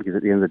more pain because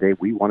at the end of the day,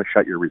 we want to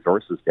shut your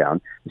resources down,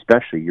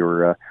 especially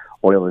your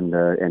oil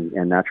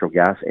and natural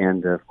gas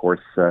and, of course,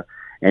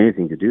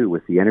 anything to do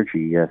with the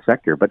energy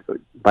sector. But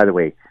by the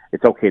way,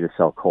 it's okay to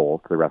sell coal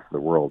to the rest of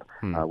the world.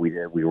 We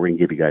were going to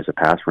give you guys a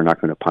pass. We're not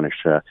going to punish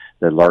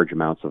the large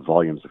amounts of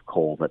volumes of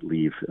coal that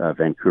leave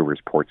Vancouver's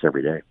ports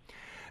every day.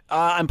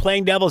 I'm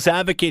playing devil's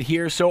advocate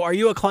here. So are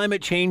you a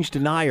climate change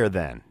denier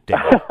then,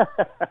 David?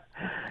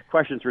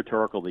 Question's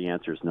rhetorical. The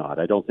answer is not.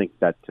 I don't think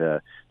that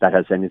that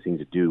has anything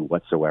to do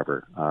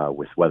whatsoever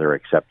with whether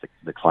except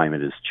the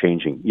climate is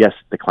changing. Yes,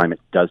 the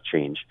climate does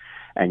change.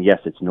 And yes,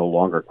 it's no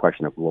longer a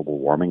question of global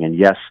warming. And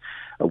yes,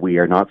 we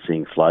are not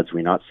seeing floods.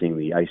 We're not seeing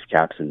the ice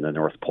caps in the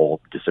North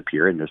Pole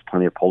disappear. And there's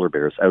plenty of polar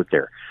bears out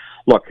there.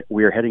 Look,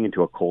 we are heading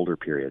into a colder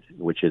period,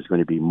 which is going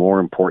to be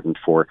more important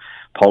for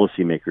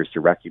policymakers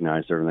to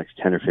recognize that over the next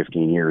 10 or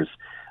 15 years,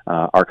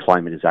 our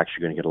climate is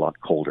actually going to get a lot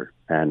colder.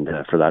 And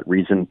for that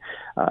reason,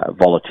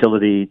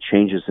 volatility,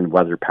 changes in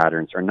weather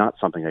patterns are not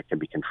something that can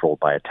be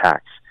controlled by a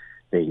tax.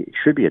 They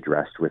should be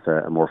addressed with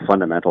a more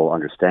fundamental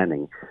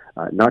understanding,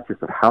 not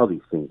just of how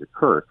these things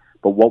occur,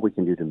 but what we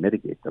can do to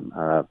mitigate them.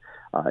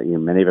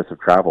 Many of us have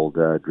traveled,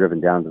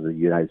 driven down to the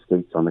United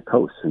States on the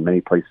coast, in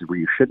many places where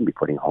you shouldn't be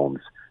putting homes.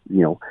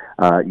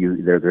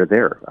 They're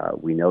there.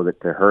 We know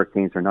that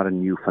hurricanes are not a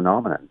new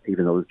phenomenon,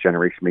 even though this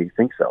generation may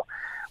think so.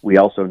 We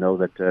also know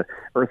that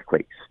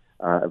earthquakes,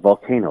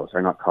 volcanoes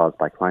are not caused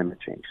by climate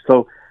change.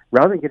 So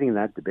rather than getting in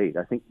that debate,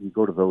 I think you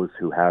go to those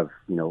who have,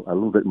 a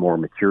little bit more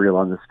material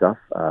on this stuff,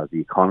 the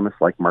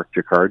economists like Mark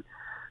Jaccard,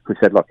 who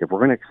said, look, if we're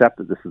going to accept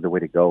that this is the way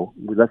to go,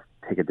 let's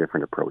take a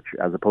different approach,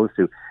 as opposed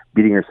to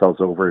beating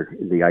ourselves over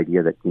the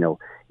idea that,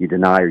 you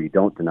deny or you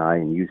don't deny,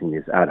 and using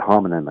these ad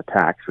hominem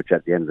attacks, which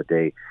at the end of the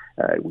day,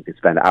 we could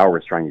spend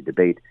hours trying to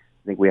debate.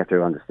 I think we have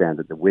to understand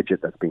that the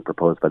widget that's being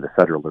proposed by the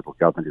federal Liberal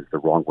government is the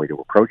wrong way to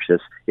approach this.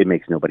 It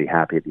makes nobody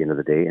happy at the end of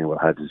the day, and will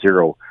have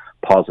zero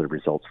positive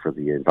results for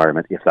the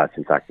environment if that's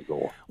in fact the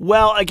goal.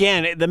 Well,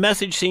 again, the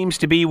message seems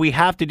to be we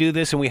have to do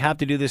this, and we have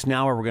to do this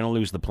now, or we're going to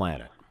lose the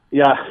planet.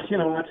 Yeah, you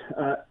know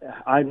what?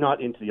 I'm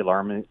not into the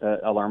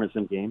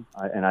alarmism game,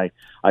 and I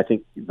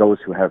think those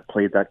who have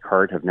played that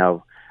card have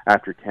now,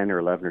 after 10 or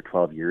 11 or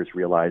 12 years,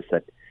 realized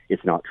that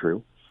it's not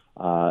true.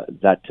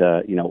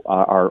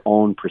 Our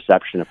own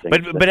perception of things.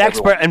 But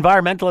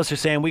environmentalists are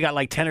saying we got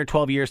like 10 or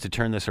 12 years to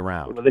turn this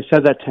around. Well, they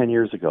said that 10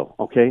 years ago.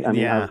 Okay, I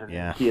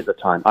was key at the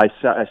time. I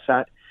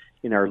sat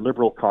in our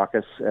Liberal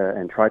caucus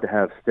and tried to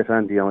have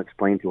Stéphane Dion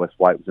explain to us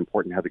why it was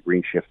important to have the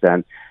green shift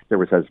then. There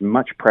was as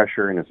much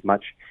pressure and as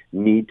much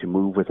need to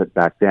move with it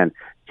back then.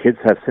 Kids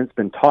have since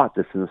been taught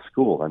this in the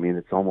school. I mean,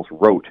 it's almost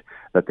rote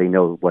that they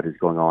know what is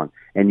going on.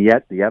 And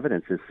yet the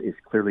evidence is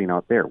clearly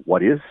not there.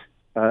 What is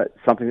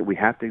something that we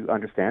have to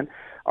understand?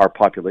 Our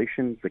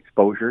population's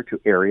exposure to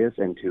areas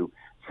and to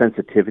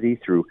sensitivity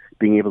through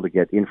being able to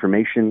get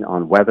information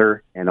on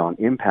weather and on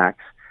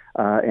impacts,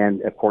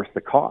 and of course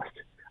the cost.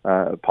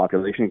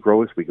 Population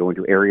grows. We go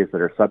into areas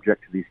that are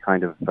subject to these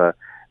kind of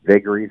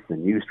vagaries. The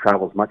news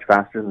travels much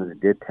faster than it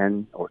did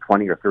 10 or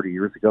 20 or 30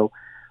 years ago.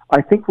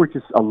 I think we're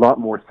just a lot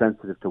more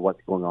sensitive to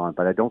what's going on,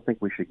 but I don't think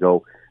we should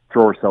go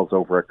throw ourselves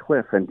over a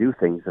cliff and do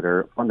things that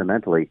are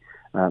fundamentally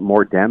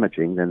more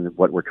damaging than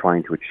what we're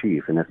trying to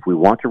achieve. And if we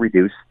want to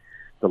reduce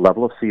the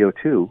level of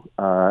CO2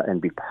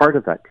 and be part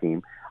of that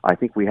team, I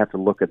think we have to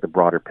look at the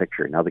broader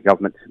picture. Now, the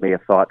government may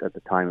have thought at the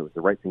time it was the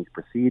right thing to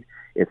proceed.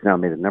 It's now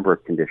made a number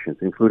of conditions,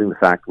 including the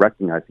fact,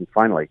 recognizing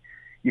finally,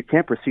 you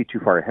can't proceed too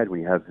far ahead when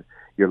you have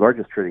your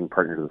largest trading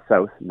partner to the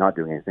south not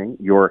doing anything,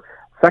 your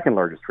second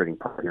largest trading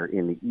partner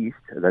in the east,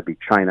 that'd be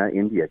China,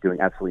 India,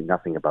 doing absolutely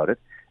nothing about it,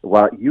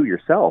 while you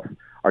yourself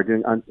are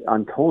doing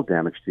untold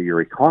damage to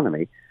your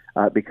economy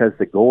because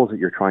the goals that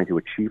you're trying to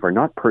achieve are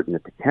not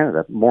pertinent to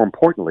Canada. More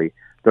importantly,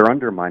 they're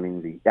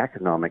undermining the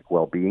economic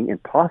well-being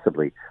and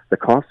possibly the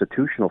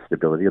constitutional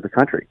stability of the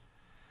country.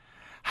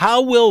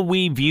 How will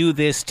we view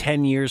this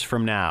 10 years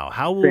from now?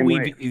 How will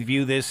we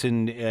view this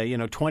in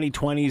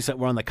 2020s?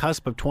 We're on the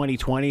cusp of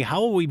 2020. How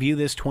will we view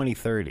this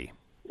 2030?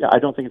 Yeah, I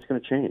don't think it's going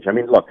to change. I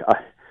mean, look,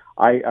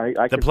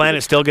 the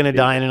planet's still going to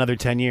die in another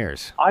 10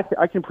 years.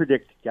 I can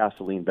predict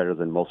gasoline better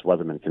than most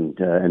weathermen can,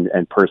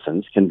 and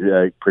persons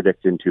can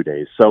predict in 2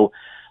 days. So,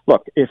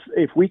 look,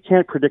 if we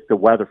can't predict the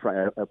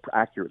weather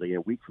accurately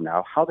a week from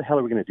now, how the hell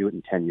are we going to do it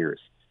in 10 years?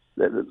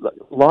 The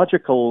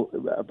logical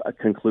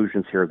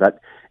conclusions here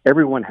that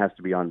everyone has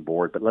to be on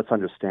board, but let's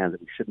understand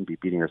that we shouldn't be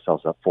beating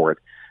ourselves up for it.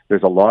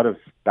 There's a lot of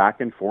back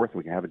and forth.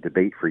 We can have a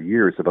debate for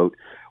years about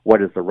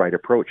what is the right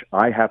approach.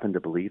 I happen to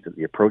believe that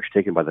the approach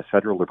taken by the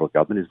federal Liberal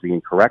government is the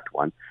incorrect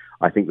one.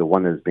 I think the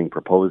one that is being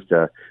proposed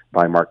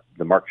by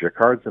the Mark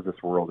Jaccards of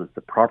this world is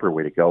the proper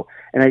way to go.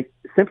 And I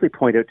simply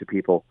point out to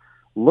people,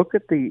 look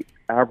at the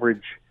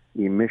average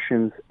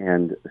emissions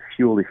and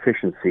fuel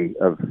efficiency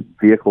of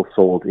vehicles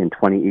sold in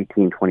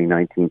 2018,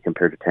 2019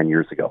 compared to 10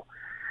 years ago.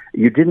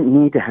 You didn't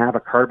need to have a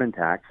carbon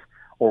tax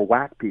or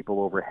whack people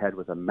overhead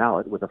with a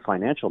mallet, with a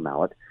financial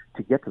mallet,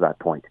 to get to that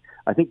point.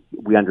 I think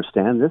we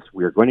understand this.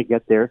 We are going to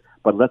get there,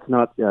 but let's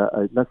not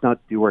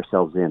do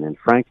ourselves in. And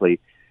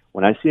frankly,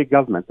 when I see a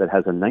government that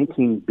has a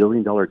 $19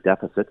 billion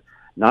deficit,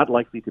 not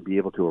likely to be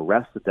able to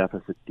arrest the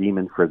deficit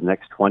demon for the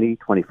next 20,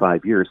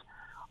 25 years,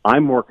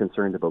 I'm more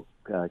concerned about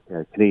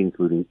Canadians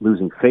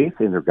losing faith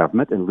in their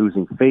government and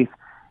losing faith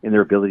in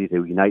their ability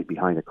to unite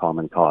behind a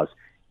common cause.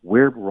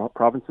 Where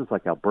provinces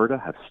like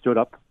Alberta have stood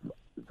up,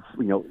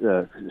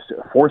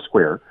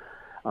 foursquare,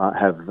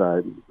 have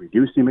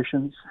reduced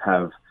emissions,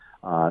 have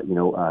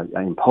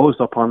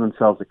imposed upon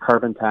themselves a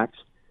carbon tax,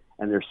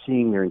 and they're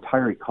seeing their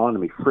entire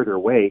economy further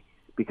away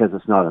because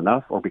it's not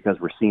enough, or because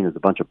we're seen as a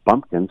bunch of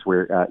bumpkins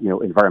where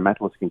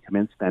environmentalists can come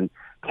in, spend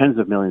tens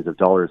of millions of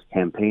dollars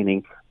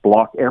campaigning,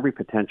 block every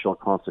potential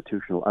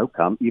constitutional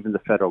outcome, even the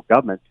federal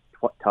government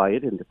tie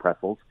it into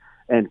pretzels,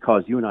 and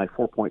cause you and I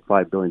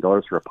 $4.5 billion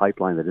for a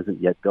pipeline that isn't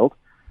yet built.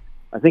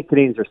 I think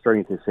Canadians are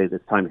starting to say that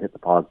it's time to hit the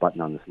pause button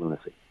on this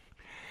lunacy.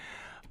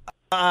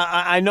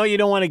 I know you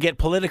don't want to get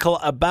political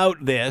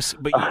about this,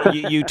 but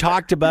you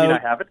talked about... You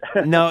mean I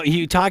haven't? No,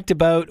 you talked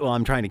about... Well,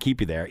 I'm trying to keep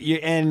you there.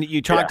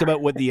 You talked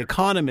about what The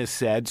Economist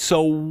said.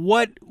 So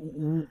what,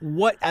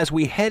 as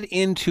we head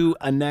into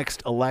a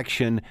next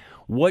election,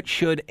 what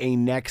should a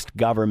next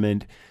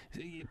government...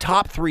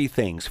 Top 3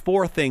 things,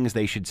 4 things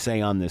they should say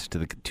on this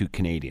to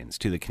Canadians,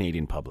 to the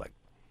Canadian public?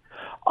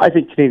 I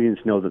think Canadians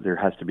know that there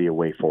has to be a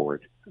way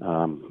forward,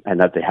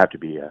 and that they have to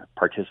be a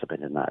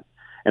participant in that.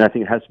 And I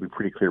think it has to be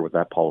pretty clear what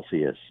that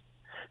policy is.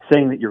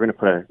 Saying that you're going to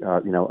put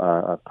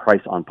a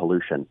price on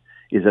pollution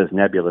is as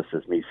nebulous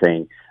as me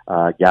saying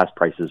gas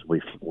prices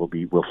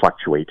will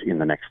fluctuate in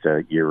the next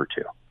year or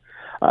two.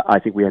 I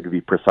think we have to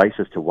be precise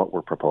as to what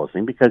we're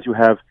proposing, because you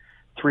have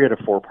 3 out of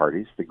 4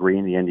 parties, the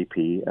Green, the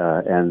NDP,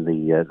 and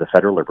the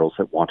federal Liberals,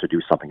 that want to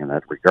do something in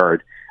that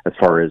regard as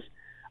far as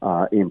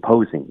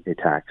imposing a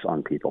tax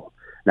on people.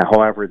 Now,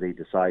 however they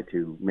decide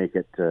to make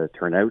it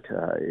turn out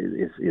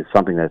is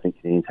something that I think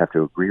Canadians have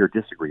to agree or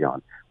disagree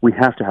on. We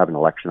have to have an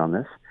election on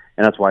this,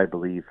 and that's why I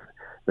believe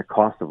the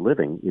cost of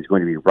living is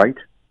going to be right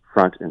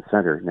front and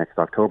center next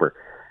October.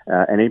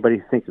 And anybody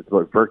who thinks it's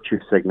about virtue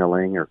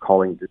signaling or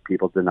calling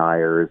people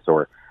deniers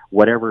or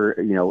whatever,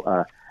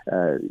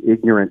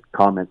 ignorant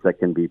comments that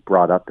can be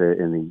brought up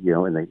in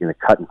the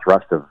cut and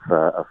thrust of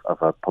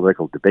a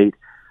political debate,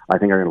 I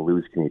think are going to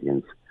lose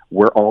Canadians.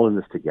 We're all in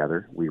this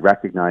together. We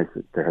recognize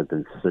that there has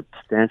been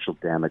substantial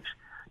damage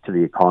to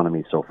the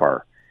economy so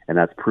far, and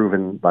that's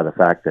proven by the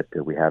fact that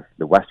we have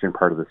the western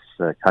part of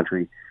this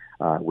country,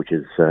 which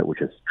is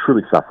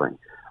truly suffering,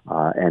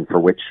 and for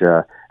which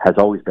has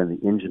always been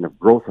the engine of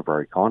growth of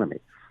our economy.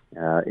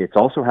 It's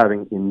also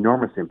having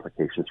enormous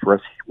implications for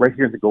us right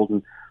here in the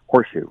Golden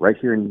Horseshoe, right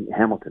here in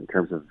Hamilton, in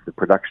terms of the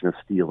production of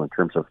steel, in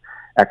terms of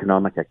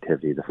economic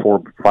activity, the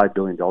 $5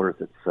 billion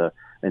that's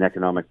in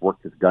economic work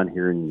that's done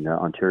here in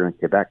Ontario and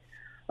Quebec.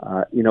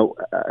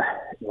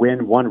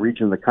 When one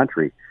region of the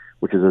country,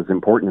 which is as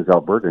important as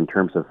Alberta in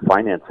terms of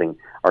financing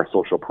our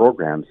social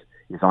programs,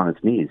 is on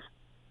its knees,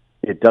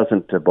 it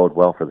doesn't bode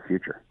well for the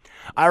future.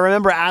 I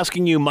remember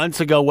asking you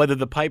months ago whether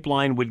the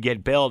pipeline would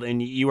get built,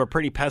 and you were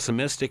pretty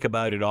pessimistic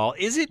about it all.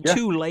 Is it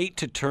too late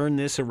to turn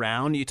this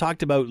around? You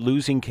talked about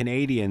losing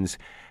Canadians.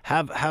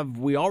 Have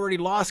we already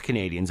lost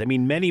Canadians? I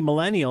mean, many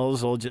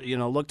millennials will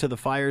look to the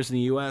fires in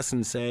the U.S.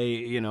 and say,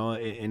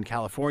 in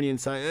California and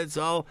say it's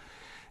all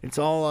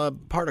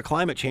part of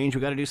climate change.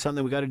 We got to do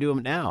something. We got to do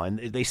it now. And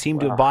they seem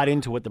to have bought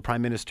into what the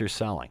Prime Minister's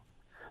selling.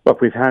 Look,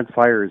 we've had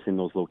fires in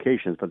those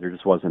locations, but there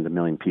just wasn't 1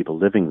 million people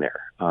living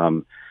there.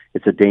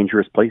 It's a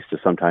dangerous place to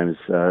sometimes,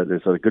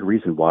 there's a good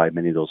reason why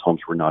many of those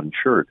homes were not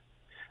insured.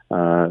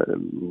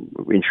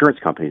 Insurance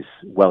companies,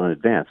 well in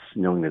advance,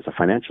 knowing there's a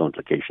financial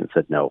implication,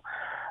 said no.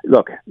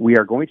 Look, we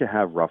are going to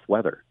have rough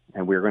weather,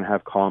 and we're going to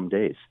have calm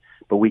days.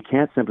 But we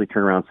can't simply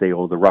turn around and say,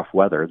 the rough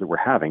weather that we're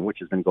having, which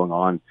has been going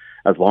on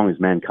as long as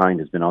mankind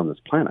has been on this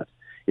planet,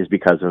 is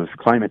because of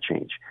climate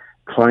change.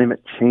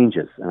 Climate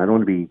changes, and I don't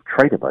want to be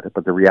trite about it,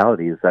 but the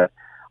reality is that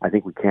I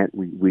think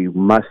we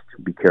must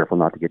be careful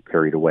not to get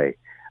carried away.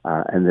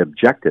 And the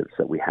objectives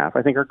that we have,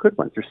 I think, are good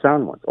ones. They're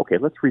sound ones. Okay,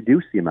 let's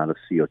reduce the amount of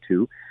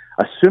CO2,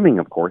 assuming,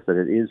 of course, that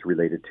it is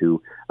related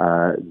to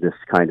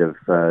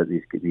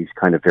these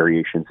kind of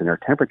variations in our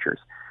temperatures.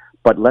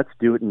 But let's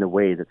do it in a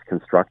way that's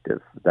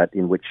constructive,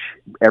 in which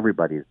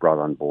everybody is brought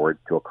on board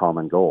to a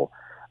common goal.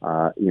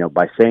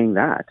 By saying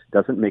that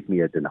doesn't make me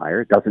a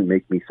denier. It doesn't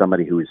make me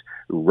somebody who is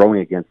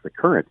rowing against the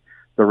current.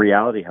 The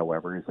reality,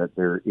 however, is that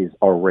there is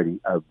already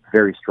a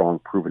very strong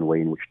proven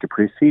way in which to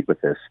proceed with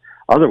this.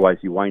 Otherwise,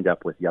 you wind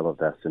up with yellow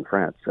vests in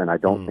France, and I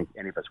don't think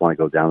any of us want to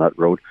go down that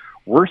road.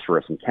 Worse for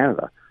us in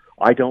Canada,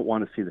 I don't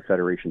want to see the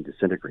Federation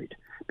disintegrate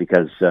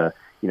because,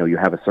 you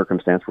have a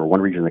circumstance where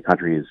one region of the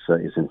country is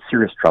in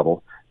serious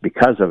trouble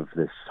because of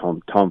this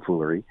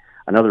tomfoolery.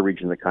 Another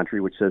region of the country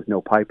which says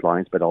no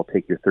pipelines, but I'll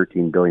take your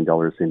 $13 billion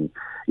in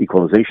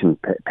equalization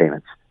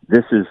payments.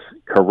 This is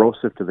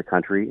corrosive to the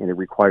country, and it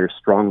requires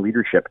strong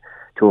leadership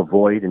to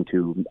avoid and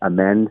to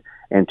amend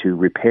and to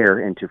repair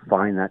and to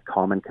find that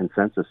common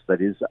consensus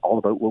that is all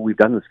about what we've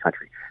done in this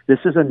country. This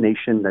is a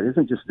nation that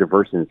isn't just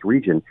diverse in its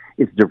region,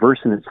 it's diverse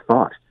in its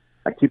thought.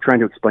 I keep trying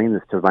to explain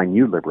this to my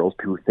new Liberals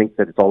who think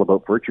that it's all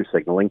about virtue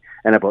signaling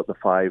and about the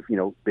 5,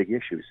 big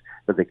issues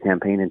that they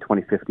campaigned in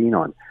 2015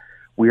 on.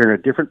 We are in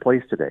a different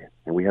place today,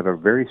 and we have a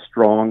very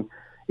strong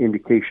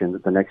indication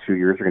that the next few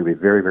years are going to be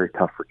very, very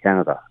tough for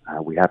Canada.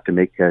 We have to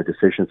make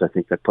decisions, I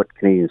think, that put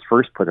Canadians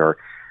first, continue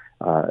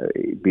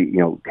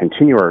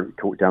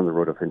down the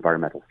road of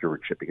environmental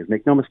stewardship. Because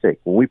make no mistake,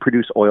 when we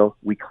produce oil,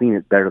 we clean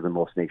it better than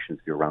most nations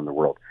do around the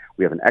world.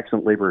 We have an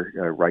excellent labor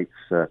rights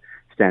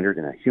standard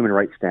and a human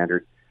rights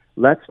standard.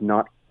 Let's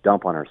not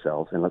dump on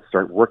ourselves, and let's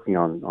start working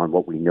on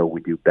what we know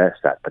we do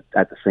best at. But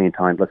at the same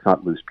time, let's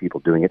not lose people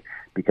doing it,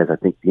 because I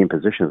think the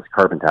imposition of this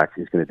carbon tax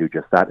is going to do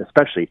just that,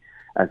 especially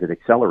as it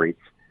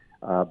accelerates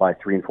by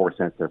 3 and 4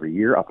 cents every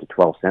year, up to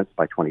 12 cents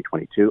by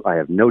 2022. I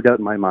have no doubt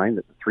in my mind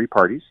that the 3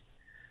 parties,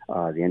 the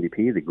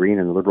NDP, the Green,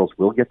 and the Liberals,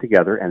 will get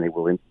together, and they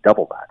will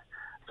double that.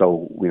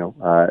 So,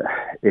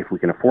 if we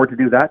can afford to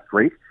do that,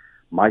 great.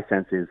 My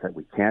sense is that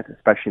we can't,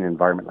 especially in an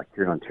environment like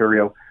here in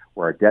Ontario,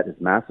 where our debt is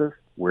massive,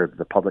 where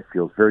the public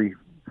feels very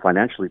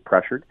financially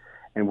pressured,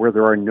 and where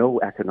there are no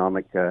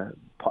economic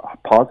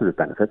positive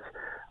benefits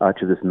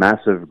to this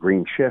massive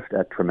green shift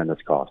at tremendous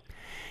cost.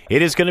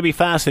 It is going to be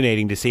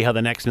fascinating to see how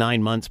the next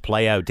 9 months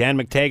play out. Dan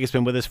McTeague has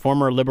been with us,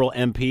 former Liberal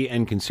MP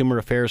and consumer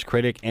affairs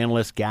critic,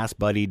 analyst,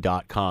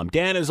 GasBuddy.com.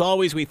 Dan, as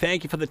always, we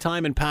thank you for the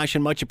time and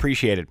passion. Much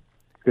appreciated.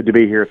 Good to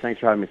be here. Thanks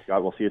for having me,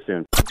 Scott. We'll see you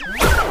soon.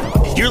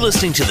 You're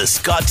listening to the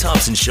Scott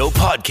Thompson Show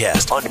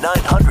podcast on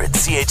 900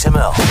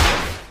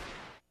 CHML.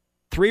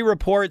 3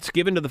 reports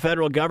given to the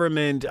federal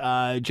government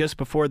just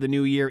before the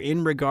new year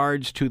in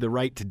regards to the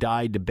right to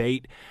die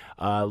debate,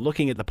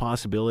 looking at the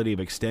possibility of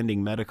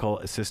extending medical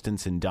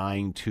assistance in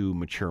dying to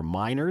mature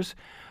minors,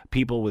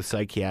 people with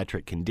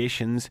psychiatric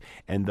conditions,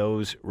 and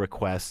those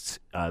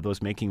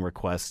making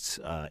requests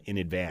in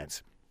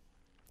advance.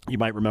 You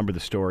might remember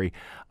the story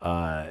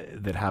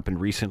that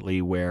happened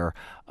recently where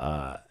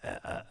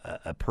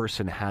a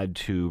person had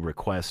to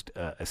request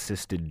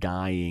assisted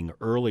dying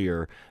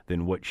earlier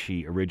than what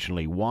she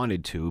originally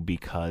wanted to,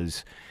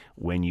 because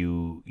when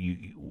you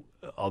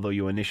although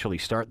you initially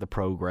start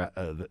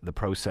the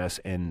process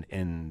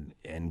and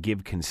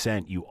give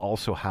consent, you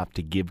also have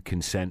to give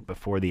consent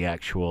before the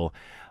actual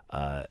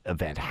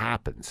event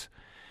happens.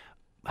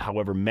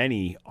 However,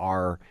 many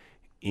are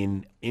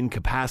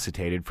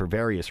incapacitated for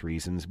various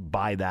reasons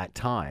by that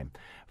time,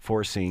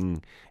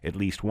 forcing at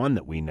least one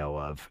that we know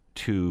of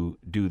to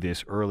do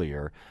this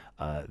earlier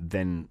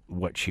than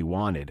what she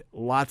wanted.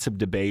 Lots of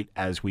debate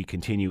as we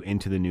continue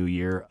into the new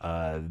year.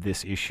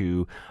 This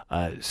issue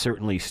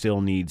certainly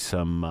still needs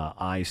some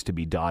I's to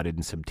be dotted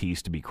and some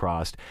T's to be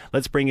crossed.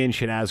 Let's bring in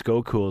Shanaz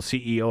Gokul,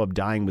 CEO of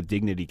Dying with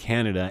Dignity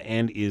Canada,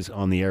 and is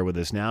on the air with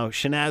us now.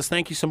 Shanaz,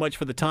 thank you so much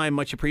for the time.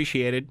 Much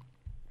appreciated.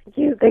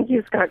 Thank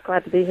you, Scott.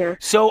 Glad to be here.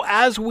 So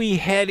as we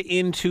head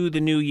into the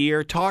new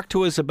year, talk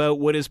to us about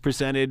what has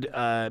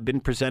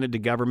been presented to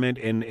government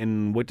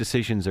and what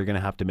decisions they're going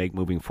to have to make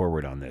moving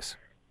forward on this.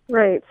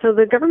 Right. So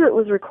the government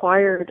was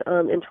required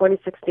in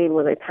 2016,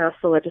 when they passed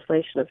the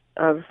legislation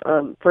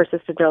for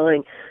assisted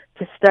dying,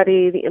 to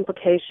study the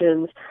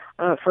implications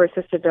for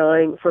assisted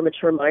dying for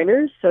mature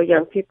minors, so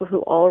young people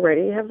who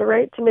already have the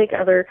right to make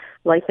other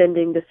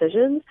life-ending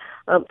decisions,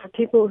 for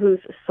people whose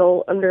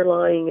sole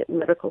underlying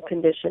medical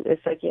condition is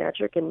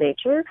psychiatric in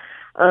nature,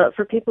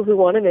 for people who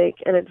want to make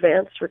an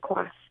advanced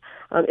request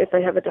if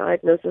they have a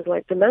diagnosis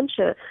like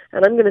dementia.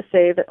 And I'm going to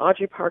say that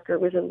Audrey Parker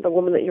the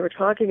woman that you were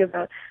talking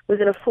about,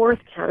 was in a 4th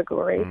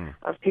category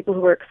of people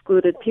who were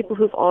excluded, people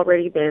who've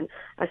already been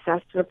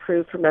assessed and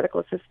approved for medical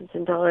assistance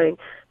in dying,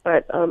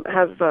 but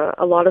have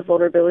a lot of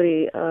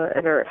vulnerability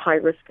and are at high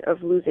risk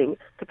of losing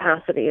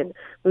capacity and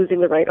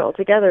losing the right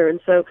altogether. And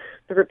so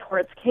the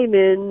reports came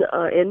in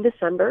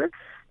December,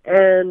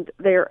 and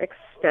they're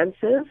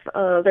extensive.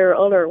 They're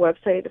on our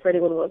website if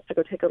anyone wants to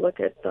go take a look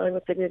at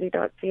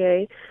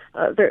dyingwithdignity.ca.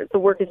 The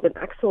work has been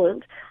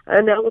excellent.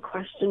 And now the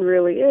question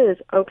really is,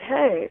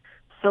 okay,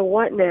 so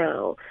what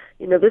now?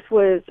 This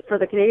was, for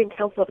the Canadian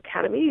Council of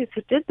Academies,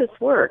 who did this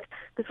work,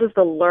 this was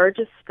the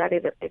largest study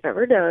that they've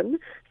ever done.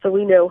 So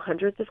we know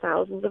hundreds of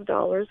thousands of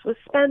dollars was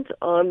spent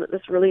on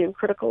this really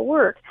critical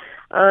work.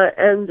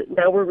 And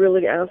now we're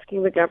really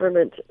asking the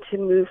government to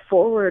move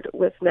forward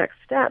with next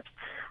steps.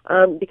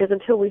 Because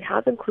until we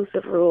have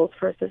inclusive rules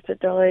for assisted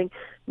dying,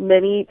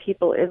 many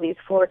people in these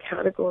 4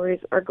 categories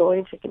are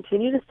going to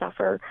continue to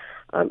suffer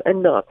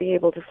and not be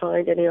able to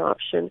find any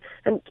option.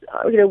 And,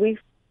 we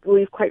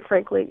believe, quite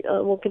frankly,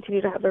 will continue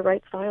to have their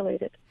rights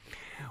violated.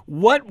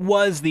 What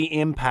was the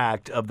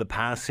impact of the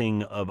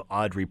passing of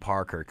Audrey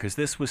Parker? Because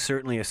this was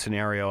certainly a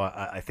scenario,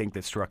 I think,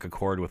 that struck a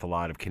chord with a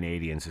lot of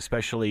Canadians,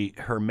 especially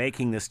her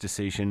making this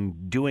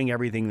decision, doing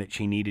everything that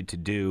she needed to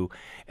do,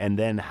 and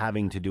then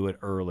having to do it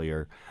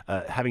early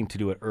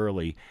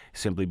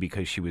simply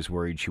because she was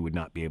worried she would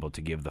not be able to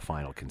give the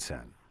final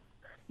consent.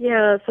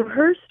 Yeah, so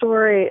her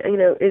story,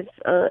 is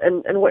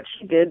and what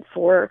she did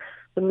for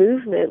the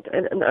movement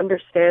and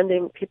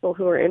understanding people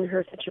who are in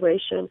her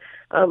situation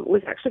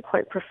was actually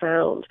quite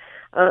profound.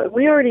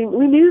 We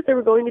knew there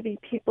were going to be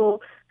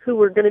people who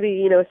were going to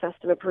be,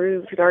 assessed and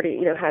approved, who'd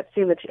already, had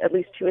seen at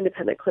least 2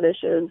 independent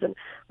clinicians and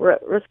were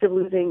at risk of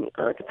losing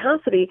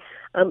capacity.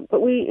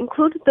 But we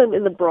included them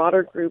in the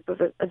broader group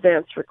of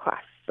advanced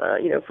requests,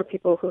 for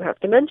people who have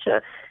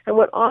dementia. And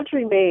what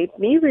Audrey made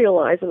me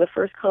realize in the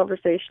first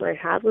conversation I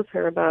had with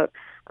her about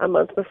a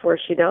month before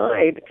she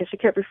died, because she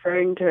kept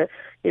referring to,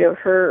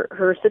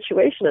 her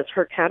situation as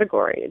her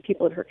category and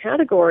people in her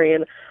category.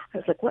 And I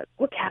was like,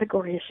 what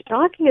category is she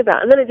talking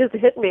about? And then it just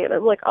hit me, and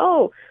I'm like,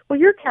 oh, well,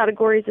 your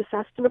category is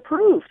assessed and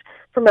approved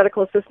for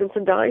medical assistance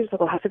in dying. She's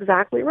like, well, that's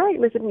exactly right.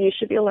 And I said, you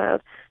should be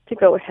allowed to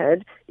go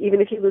ahead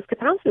even if you lose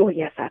capacity. Well,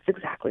 yes, that's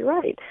exactly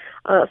right.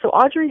 So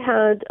Audrey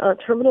had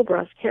terminal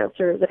breast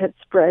cancer that had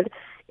spread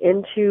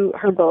into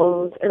her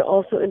bones and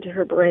also into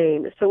her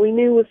brain. So we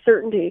knew with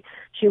certainty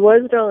she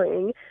was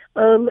dying,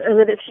 and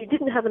that if she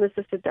didn't have an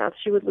assisted death,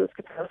 she would lose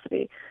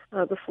capacity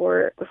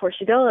before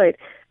she died.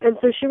 And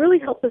so she really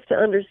helped us to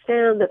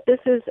understand that this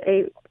is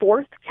a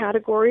 4th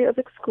category of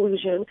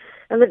exclusion,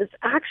 and that it's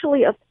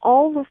actually of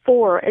all the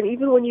 4, and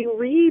even when you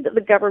read the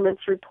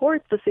government's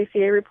reports, the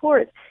CCA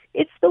reports,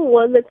 it's the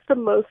one that's the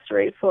most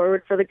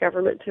straightforward for the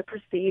government to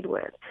proceed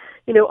with.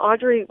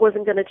 Audrey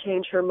wasn't going to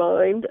change her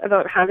mind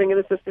about having an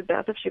assisted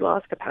death if she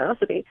lost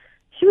capacity.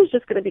 She was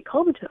just going to be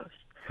comatose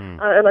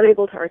and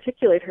unable to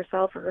articulate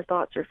herself or her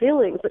thoughts or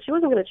feelings, but she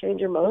wasn't going to change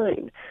her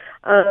mind.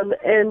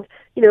 And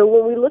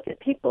when we look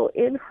at people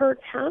in her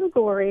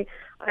category,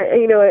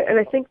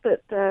 I think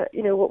that,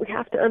 what we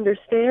have to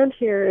understand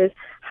here is,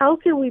 how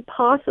can we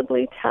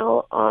possibly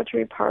tell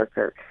Audrey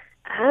Parker,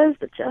 as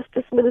the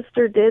Justice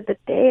Minister did the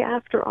day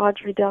after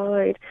Audrey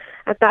died,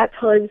 at that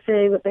time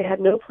saying that they had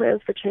no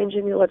plans for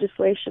changing the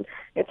legislation.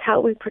 It's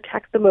how we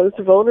protect the most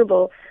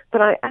vulnerable.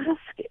 But I ask,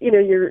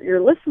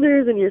 your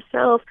listeners and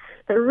yourself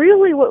that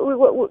really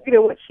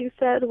what she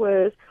said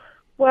was,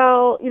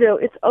 well,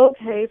 it's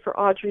okay for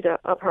Audrey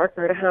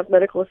Parker to have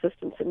medical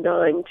assistance in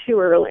dying too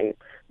early.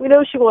 We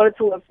know she wanted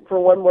to live for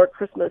one more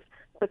Christmas,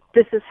 but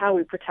this is how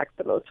we protect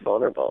the most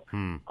vulnerable.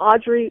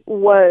 Audrey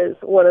was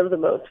one of the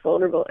most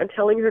vulnerable, and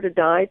telling her to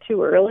die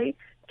too early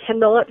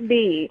cannot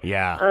be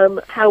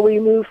how we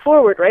move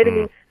forward, right? I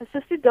mean,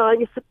 assisted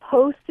dying is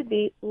supposed to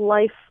be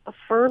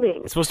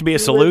life-affirming. It's supposed to be a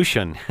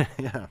solution.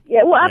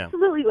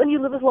 Absolutely. When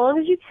you live as long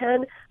as you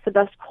can, the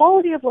best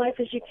quality of life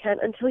as you can,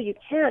 until you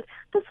can't.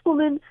 This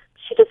woman,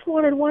 she just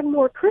wanted one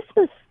more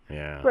Christmas.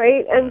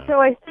 Right? And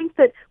so I think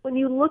that when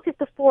you look at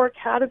the four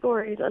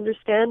categories,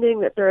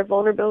 understanding that there are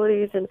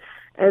vulnerabilities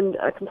and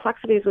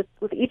complexities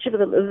with each of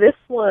them, this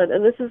one,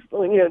 and this is,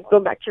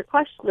 going back to your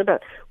question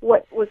about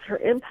what was her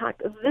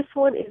impact, this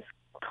one is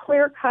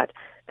clear-cut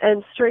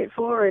and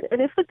straightforward. And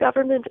if the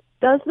government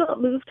does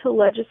not move to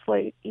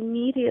legislate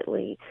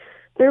immediately,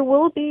 there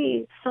will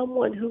be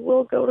someone who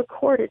will go to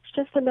court. It's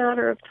just a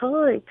matter of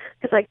time,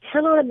 because I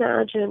cannot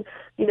imagine,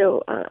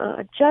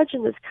 a judge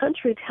in this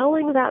country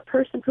telling that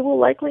person who will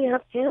likely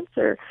have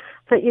cancer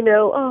that,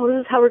 this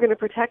is how we're going to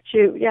protect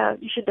you. Yeah,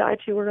 you should die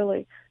too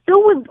early. No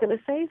one's going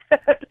to say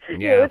that.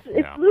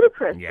 It's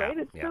ludicrous, right?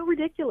 It's so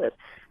ridiculous.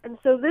 And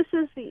so this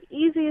is the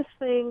easiest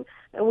thing,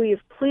 and we have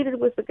pleaded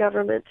with the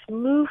government to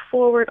move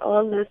forward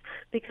on this,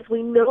 because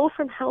we know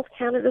from Health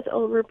Canada's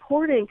own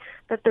reporting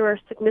that there are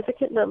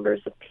significant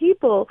numbers of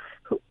people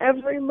who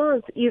every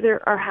month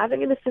either are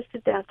having an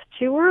assisted death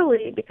too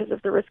early because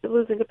of the risk of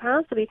losing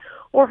capacity,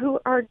 or who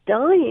are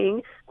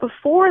dying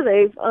before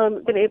they've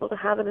been able to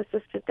have an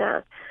assisted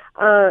death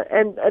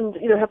and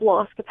have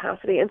lost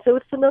capacity. And so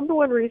it's the number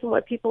one reason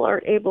why people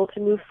aren't able to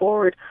move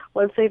forward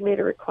once they've made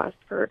a request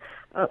for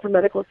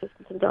medical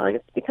assistance in dying.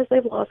 It's because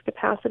they've lost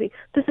capacity.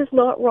 This is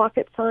not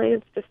rocket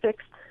science to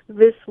fix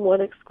this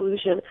one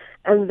exclusion.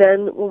 And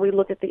then when we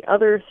look at the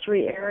other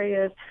three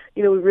areas,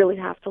 we really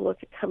have to look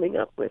at coming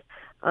up with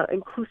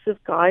inclusive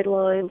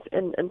guidelines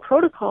and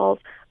protocols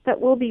that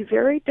will be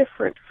very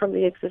different from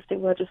the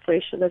existing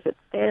legislation as it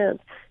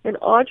stands. In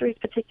Audrey's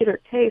particular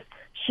case,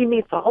 she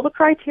meets all the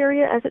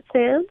criteria as it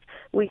stands.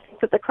 We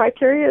think that the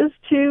criteria is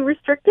too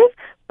restrictive,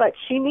 but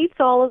she meets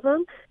all of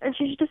them, and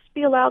she should just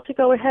be allowed to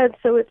go ahead.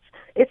 So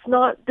it's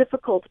not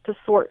difficult to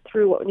sort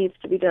through what needs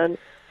to be done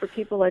for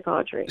people like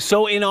Audrey.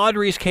 So in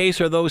Audrey's case,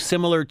 are those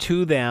similar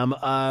to them?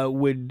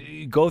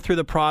 Would go through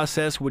the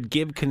process, would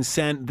give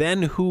consent,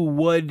 then who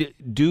would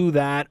do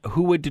that?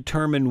 Who would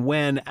determine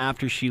when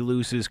after she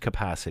loses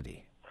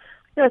capacity?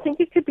 I think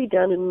it could be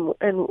done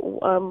in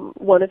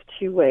one of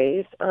two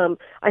ways.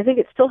 I think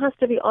it still has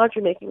to be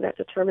Audrey making that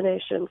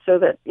determination, so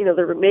that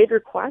the made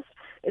request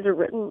is a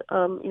written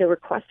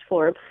request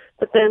form.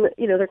 But then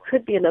there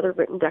could be another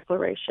written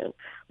declaration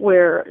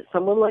where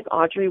someone like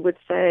Audrey would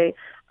say,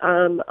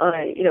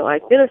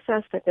 I've been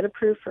assessed, I've been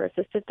approved for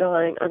assisted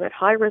dying, I'm at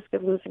high risk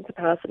of losing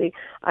capacity.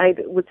 I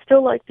would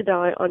still like to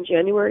die on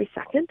January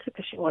 2nd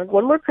because she wanted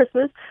one more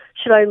Christmas.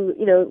 Should I,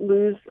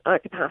 lose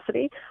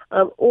capacity?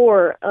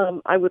 Or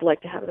I would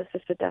like to have an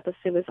assisted death as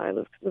soon as I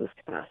lose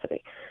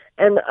capacity.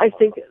 And I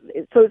think,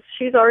 so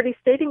she's already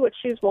stating what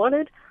she's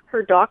wanted.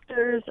 Her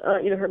doctors,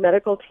 her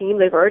medical team,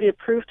 they've already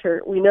approved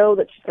her. We know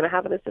that she's going to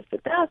have an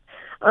assisted death.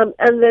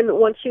 And then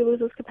once she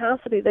loses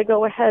capacity, they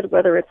go ahead,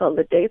 whether it's on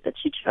the date that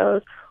she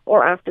chose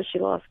or after she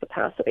lost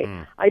capacity.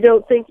 I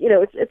don't think,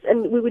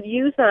 and we would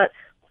use that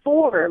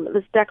form,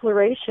 this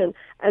declaration,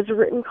 as a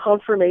written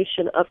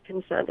confirmation of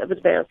consent, of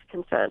advanced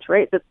consent,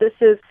 right? That this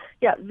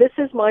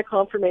is my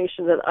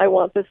confirmation that I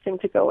want this thing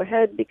to go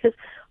ahead, because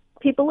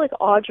people like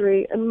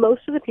Audrey, and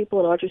most of the people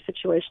in Audrey's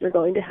situation, are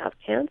going to have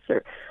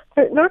cancer.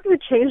 They're not going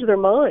to change their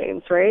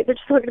minds, right? They're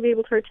just not going to be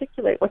able to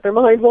articulate what their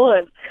mind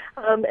wants.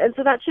 And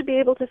so that should be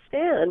able to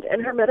stand.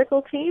 And her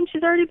medical team,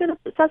 she's already been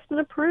assessed and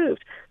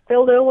approved.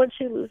 They'll know when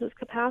she loses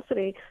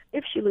capacity.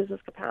 If she loses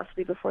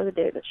capacity before the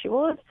date that she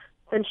wants,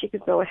 then she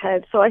could go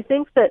ahead. So I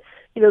think that,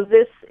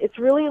 it's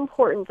really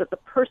important that the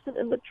person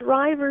in the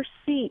driver's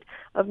seat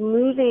of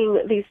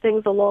moving these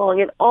things along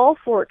in all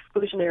four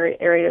exclusionary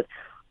areas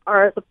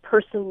are the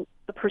person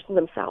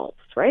themselves,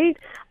 right?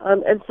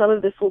 And some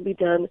of this will be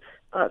done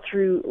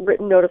through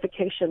written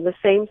notification. The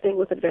same thing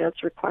with advance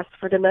requests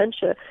for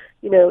dementia.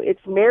 It's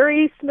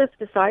Mary Smith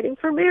deciding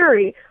for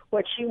Mary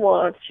what she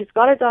wants. She's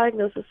got a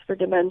diagnosis for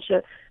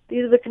dementia.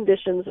 These are the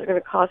conditions that are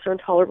going to cause her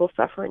intolerable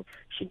suffering.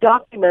 She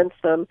documents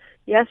them.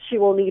 Yes, she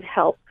will need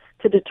help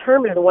to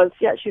determine once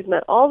she's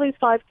met all these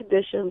 5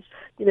 conditions.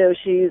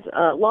 She's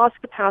lost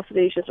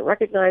capacity, she doesn't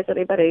recognize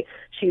anybody,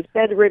 she's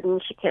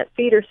bedridden, she can't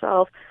feed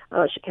herself,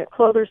 she can't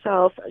clothe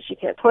herself, she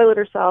can't toilet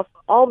herself,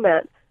 all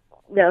met.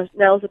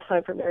 Now's the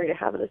time for Mary to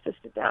have an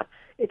assisted death.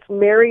 It's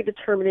Mary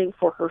determining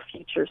for her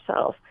future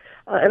self.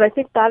 And I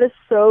think that is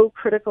so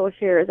critical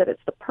here, that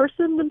it's the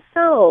person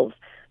themselves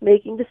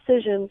making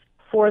decisions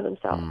for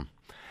themselves.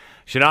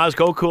 Shahnaz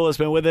Gokul has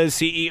been with us,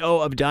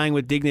 CEO of Dying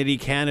with Dignity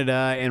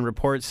Canada, and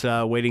reports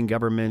waiting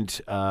to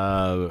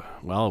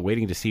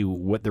see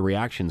what the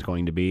reaction is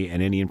going to be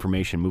and any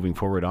information moving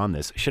forward on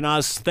this.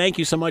 Shahnaz, thank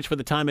you so much for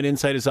the time and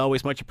insight as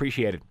always. Much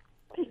appreciated.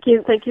 Thank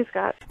you. Thank you,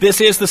 Scott. This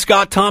is the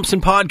Scott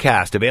Thompson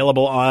Podcast,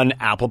 available on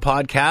Apple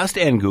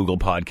Podcast and Google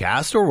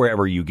Podcast or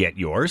wherever you get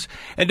yours.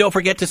 And don't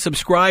forget to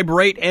subscribe,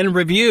 rate, and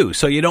review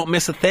so you don't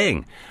miss a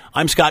thing.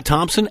 I'm Scott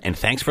Thompson, and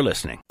thanks for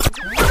listening.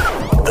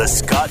 The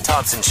Scott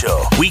Thompson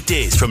Show,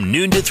 weekdays from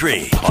noon to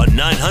 3 on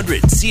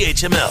 900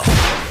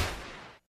 CHML.